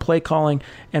O's from a play calling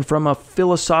and from a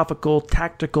philosophical,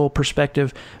 tactical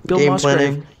perspective. Bill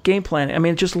Musgrave, game planning. I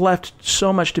mean, it just left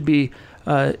so much to be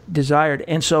desired.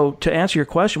 And so to answer your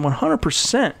question,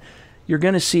 100%, you're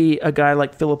going to see a guy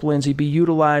like Phillip Lindsay be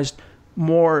utilized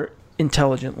more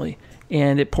intelligently.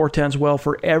 And it portends well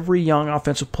for every young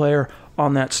offensive player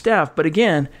on that staff. But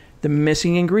again, the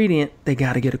missing ingredient, they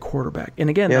got to get a quarterback. And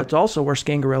again, That's also where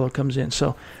Scangarello comes in.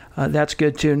 So that's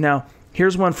good too. Now,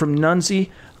 here's one from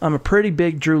Nunzi. I'm a pretty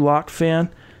big Drew Lock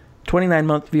fan.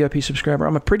 29-month VIP subscriber.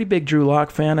 I'm a pretty big Drew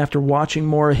Lock fan after watching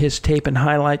more of his tape and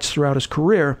highlights throughout his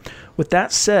career. With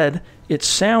that said, it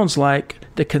sounds like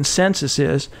the consensus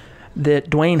is that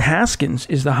Dwayne Haskins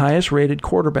is the highest-rated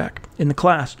quarterback in the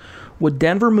class. Would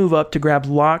Denver move up to grab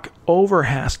Lock over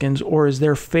Haskins, or is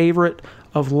their favorite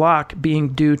of Lock being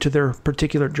due to their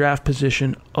particular draft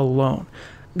position alone?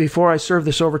 Before I serve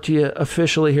this over to you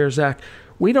officially here, Zach,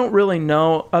 we don't really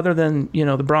know, other than,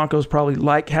 the Broncos probably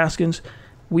like Haskins.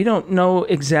 We don't know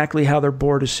exactly how their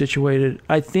board is situated.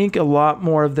 I think a lot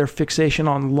more of their fixation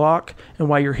on Lock and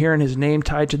why you're hearing his name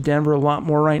tied to Denver a lot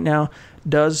more right now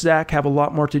does, Zach, have a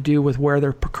lot more to do with where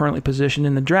they're currently positioned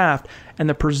in the draft and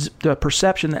the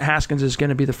perception that Haskins is going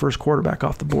to be the first quarterback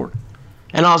off the board.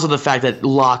 And also the fact that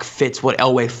Locke fits what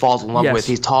Elway falls in love with.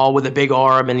 He's tall with a big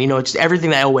arm, and it's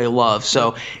everything that Elway loves.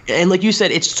 So, and like you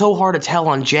said, it's so hard to tell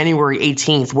on January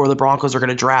 18th where the Broncos are going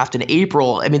to draft in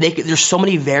April. I mean, there's so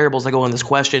many variables that go in this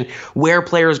question: where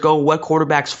players go, what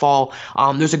quarterbacks fall.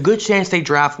 There's a good chance they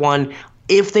draft one.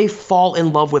 If they fall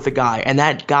in love with a guy, and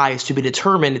that guy is to be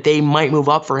determined, they might move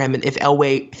up for him. And if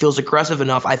Elway feels aggressive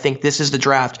enough, I think this is the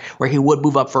draft where he would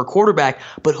move up for a quarterback.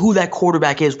 But who that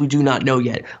quarterback is, we do not know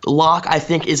yet. Locke, I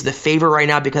think, is the favorite right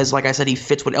now because, like I said, he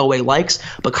fits what Elway likes.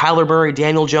 But Kyler Murray,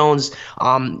 Daniel Jones,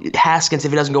 Haskins,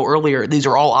 if he doesn't go earlier, these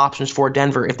are all options for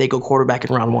Denver if they go quarterback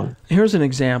in round one. Here's an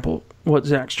example what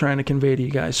Zach's trying to convey to you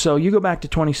guys. So you go back to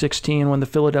 2016 when the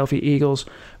Philadelphia Eagles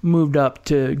moved up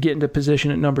to get into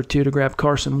position at number 2 to grab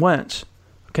Carson Wentz.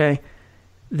 Okay?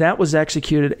 That was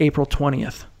executed April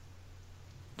 20th.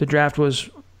 The draft was,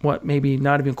 maybe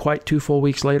not even quite 2 full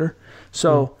weeks later.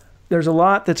 So there's a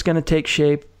lot that's going to take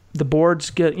shape. The boards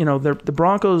get, the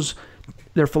Broncos,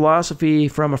 their philosophy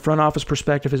from a front office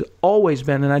perspective has always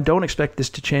been, and I don't expect this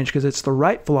to change because it's the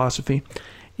right philosophy,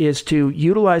 is to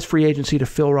utilize free agency to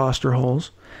fill roster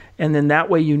holes, and then that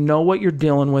way you know what you're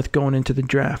dealing with going into the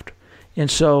draft.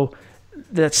 And so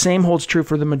that same holds true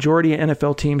for the majority of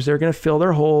NFL teams. They're going to fill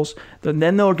their holes, then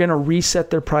they're going to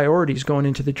reset their priorities going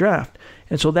into the draft.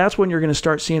 And so that's when you're going to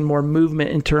start seeing more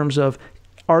movement in terms of,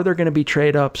 are there going to be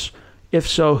trade-ups? If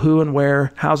so, who and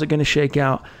where? How's it going to shake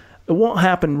out? It won't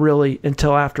happen really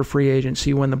until after free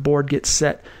agency when the board gets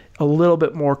set a little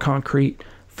bit more concrete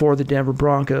for the Denver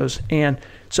Broncos. And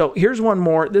so here's one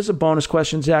more. This is a bonus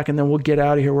question, Zach, and then we'll get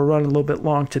out of here. We're running a little bit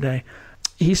long today.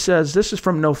 He says, this is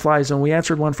from No Fly Zone. We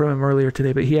answered one from him earlier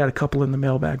today, but he had a couple in the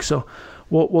mailbag. So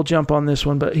we'll jump on this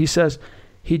one. But he says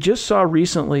he just saw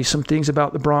recently some things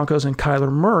about the Broncos and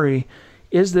Kyler Murray.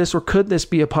 Is this or could this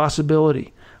be a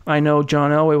possibility? I know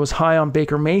John Elway was high on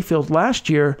Baker Mayfield last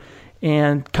year,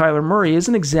 and Kyler Murray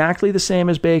isn't exactly the same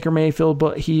as Baker Mayfield,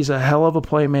 but he's a hell of a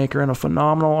playmaker and a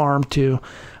phenomenal arm too.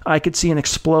 I could see an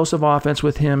explosive offense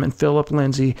with him and Phillip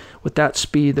Lindsay with that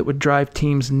speed that would drive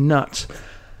teams nuts.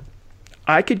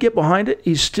 I could get behind it.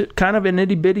 He's kind of an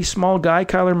itty-bitty small guy,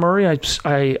 Kyler Murray.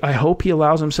 I hope he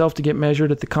allows himself to get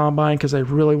measured at the Combine because I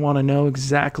really want to know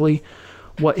exactly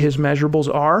what his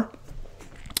measurables are.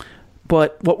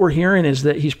 But what we're hearing is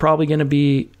that he's probably going to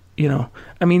be,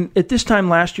 at this time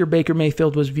last year, Baker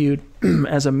Mayfield was viewed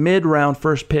as a mid-round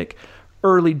first pick,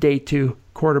 early day 2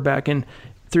 quarterback. And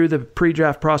through the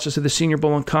pre-draft process of the Senior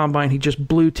Bowl and Combine, he just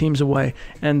blew teams away,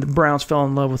 and the Browns fell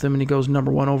in love with him, and he goes number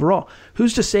 1 overall.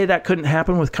 Who's to say that couldn't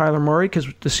happen with Kyler Murray, because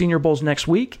the Senior Bowl's next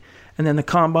week, and then the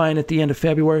Combine at the end of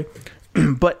February.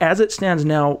 But as it stands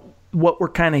now, what we're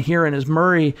kind of hearing is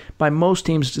Murray, by most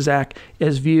teams, Zach,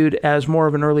 is viewed as more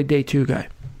of an early day 2 guy.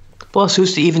 Plus,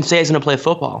 who's to even say he's going to play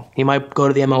football? He might go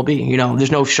to the MLB.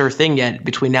 There's no sure thing yet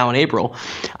between now and April.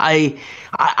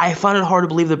 I find it hard to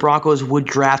believe the Broncos would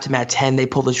draft him at 10. They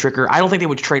pull the trigger. I don't think they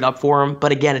would trade up for him,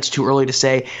 but again, it's too early to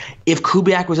say. If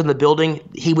Kubiak was in the building,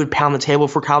 he would pound the table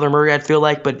for Kyler Murray, I'd feel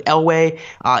like. But Elway,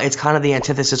 it's kind of the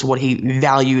antithesis of what he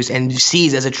values and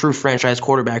sees as a true franchise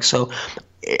quarterback. So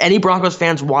any Broncos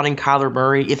fans wanting Kyler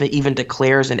Murray, if it even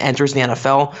declares and enters the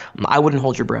NFL, I wouldn't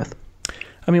hold your breath.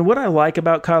 What I like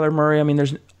about Kyler Murray,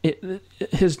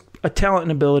 his talent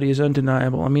and ability is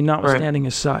undeniable. Notwithstanding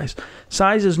his size.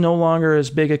 Size is no longer as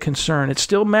big a concern. It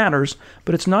still matters,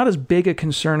 but it's not as big a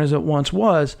concern as it once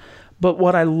was. But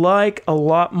what I like a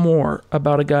lot more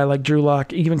about a guy like Drew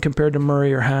Lock, even compared to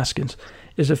Murray or Haskins,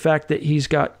 is the fact that he's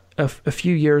got a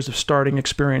few years of starting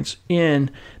experience in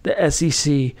the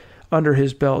SEC under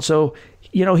his belt. So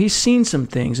he's seen some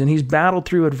things, and he's battled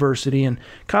through adversity. And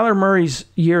Kyler Murray's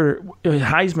year,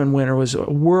 Heisman winner, was a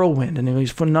whirlwind, and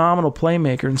he's a phenomenal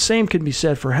playmaker. And same could be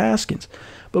said for Haskins.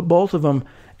 But both of them,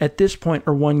 at this point,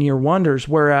 are one-year wonders,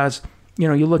 whereas,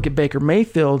 you look at Baker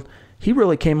Mayfield, he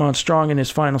really came on strong in his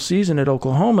final season at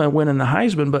Oklahoma, winning the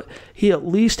Heisman, but he at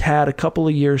least had a couple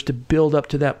of years to build up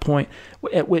to that point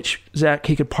at which, Zach,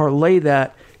 he could parlay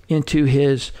that into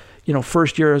his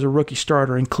first year as a rookie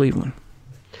starter in Cleveland.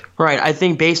 Right. I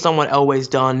think based on what Elway's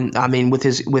done, I mean,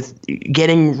 with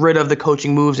getting rid of the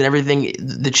coaching moves and everything,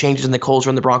 the changes in the culture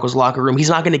in the Broncos locker room, he's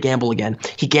not going to gamble again.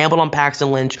 He gambled on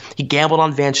Paxton Lynch. He gambled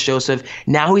on Vance Joseph.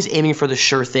 Now he's aiming for the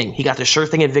sure thing. He got the sure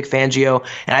thing at Vic Fangio,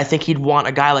 and I think he'd want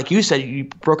a guy, like you said, you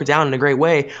broke it down in a great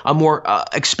way, a more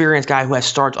experienced guy who has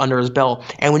starts under his belt.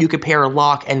 And when you compare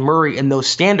Locke and Murray in those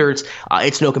standards,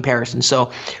 it's no comparison.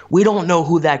 So we don't know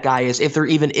who that guy is, if there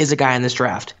even is a guy in this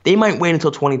draft. They might wait until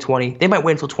 2020. They might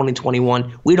wait until 2021.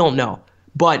 We don't know.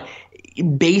 But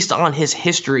based on his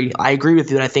history, I agree with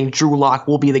you that I think Drew Lock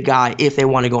will be the guy if they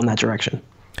want to go in that direction.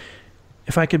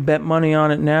 If I could bet money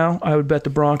on it now, I would bet the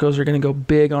Broncos are going to go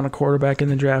big on a quarterback in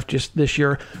the draft just this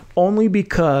year, only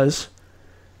because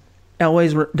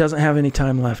Elway doesn't have any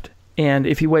time left. And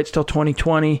if he waits till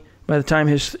 2020, by the time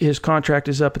his contract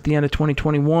is up at the end of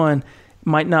 2021,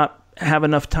 might not have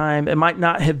enough time. It might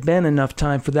not have been enough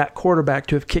time for that quarterback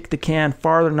to have kicked the can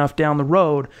farther enough down the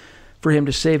road for him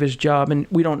to save his job. And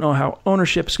we don't know how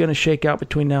ownership is going to shake out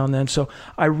between now and then. So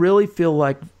I really feel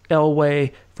like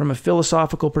Elway, from a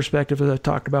philosophical perspective, as I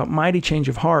talked about, mighty change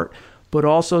of heart. But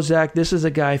also, Zach, this is a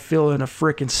guy feeling a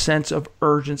freaking sense of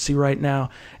urgency right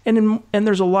now. And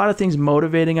there's a lot of things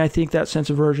motivating, I think, that sense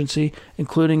of urgency,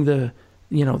 including the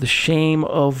shame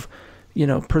of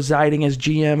presiding as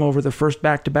GM over the first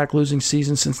back-to-back losing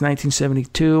season since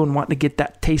 1972 and wanting to get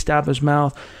that taste out of his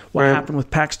mouth. What happened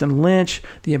with Paxton Lynch,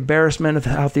 the embarrassment of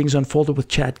how things unfolded with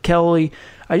Chad Kelly.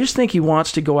 I just think he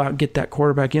wants to go out and get that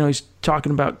quarterback. He's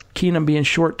talking about Keenum being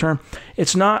short-term.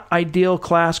 It's not ideal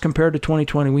class compared to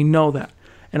 2020. We know that.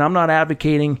 And I'm not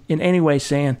advocating in any way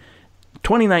saying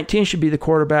 2019 should be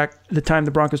the time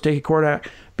the Broncos take a quarterback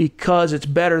because it's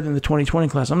better than the 2020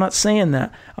 class. I'm not saying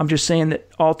that. I'm just saying that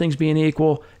all things being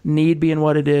equal, need being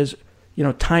what it is,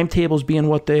 timetables being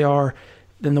what they are,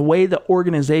 then the way the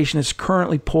organization is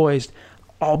currently poised,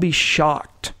 I'll be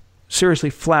shocked, seriously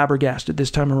flabbergasted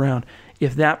this time around,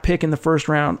 if that pick in the first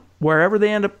round, wherever they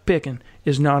end up picking,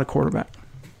 is not a quarterback.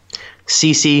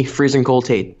 CC freezing cold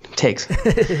takes.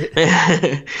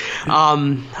 I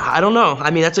don't know. I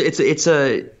mean,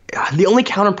 the only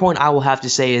counterpoint I will have to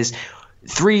say is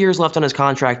 3 years left on his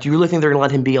contract. You really think they're going to let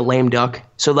him be a lame duck?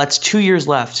 So that's 2 years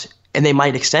left, and they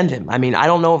might extend him. I mean, I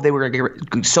don't know if they were going to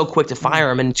get so quick to fire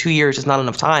him, and 2 years is not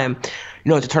enough time,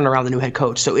 to turn around the new head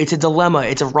coach. So it's a dilemma.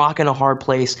 It's a rock and a hard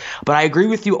place. But I agree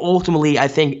with you. Ultimately, I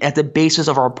think at the basis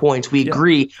of our points, we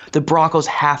agree the Broncos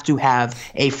have to have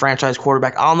a franchise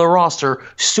quarterback on the roster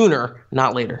sooner,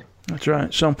 not later. That's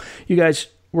right. So you guys,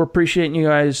 we're appreciating you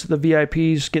guys, the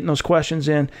VIPs, getting those questions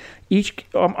in.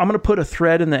 I'm going to put a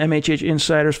thread in the MHH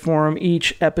Insiders Forum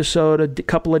each episode a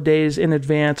couple of days in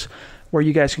advance where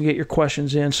you guys can get your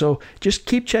questions in. So just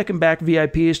keep checking back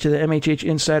VIPs to the MHH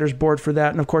Insiders board for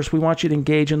that. And, of course, we want you to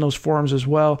engage in those forums as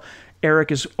well. Eric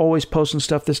is always posting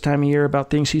stuff this time of year about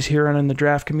things he's hearing in the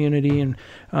draft community and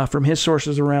from his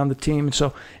sources around the team. And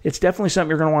so it's definitely something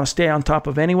you're going to want to stay on top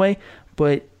of anyway.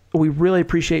 But we really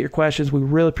appreciate your questions. We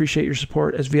really appreciate your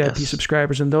support as VIP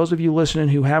subscribers. And those of you listening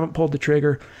who haven't pulled the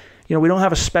trigger, we don't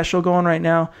have a special going right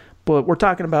now, but we're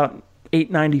talking about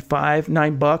 $8.95,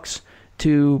 $9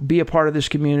 to be a part of this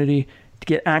community, to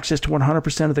get access to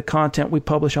 100% of the content we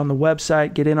publish on the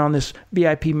website, get in on this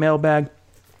VIP mailbag,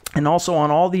 and also on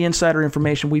all the insider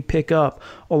information we pick up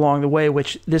along the way,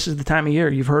 which this is the time of year.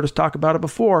 You've heard us talk about it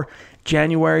before.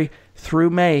 January through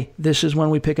May, this is when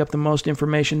we pick up the most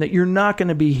information that you're not going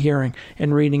to be hearing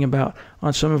and reading about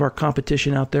on some of our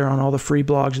competition out there on all the free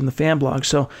blogs and the fan blogs.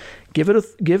 So give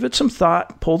it some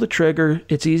thought, pull the trigger.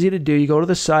 It's easy to do. You go to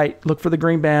the site, look for the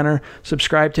green banner,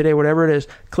 subscribe today, whatever it is,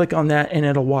 click on that, and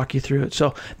it'll walk you through it.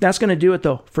 So that's going to do it,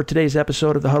 though, for today's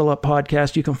episode of the Huddle Up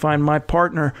Podcast. You can find my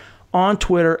partner on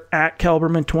Twitter at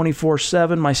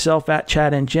Kelberman247, myself at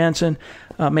Chad and Jensen.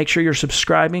 Make sure you're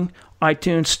subscribing.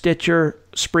 iTunes, Stitcher,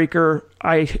 Spreaker,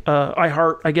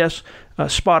 iHeart, I guess,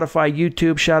 Spotify,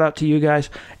 YouTube. Shout out to you guys.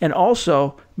 And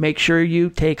also, make sure you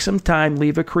take some time,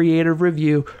 leave a creative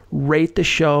review, rate the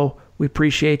show. We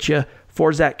appreciate you.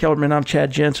 For Zach Kelberman, I'm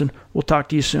Chad Jensen. We'll talk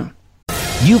to you soon.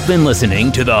 You've been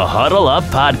listening to the Huddle Up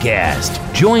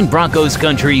Podcast. Join Broncos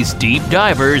Country's deep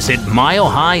divers at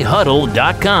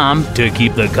milehighhuddle.com to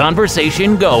keep the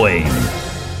conversation going.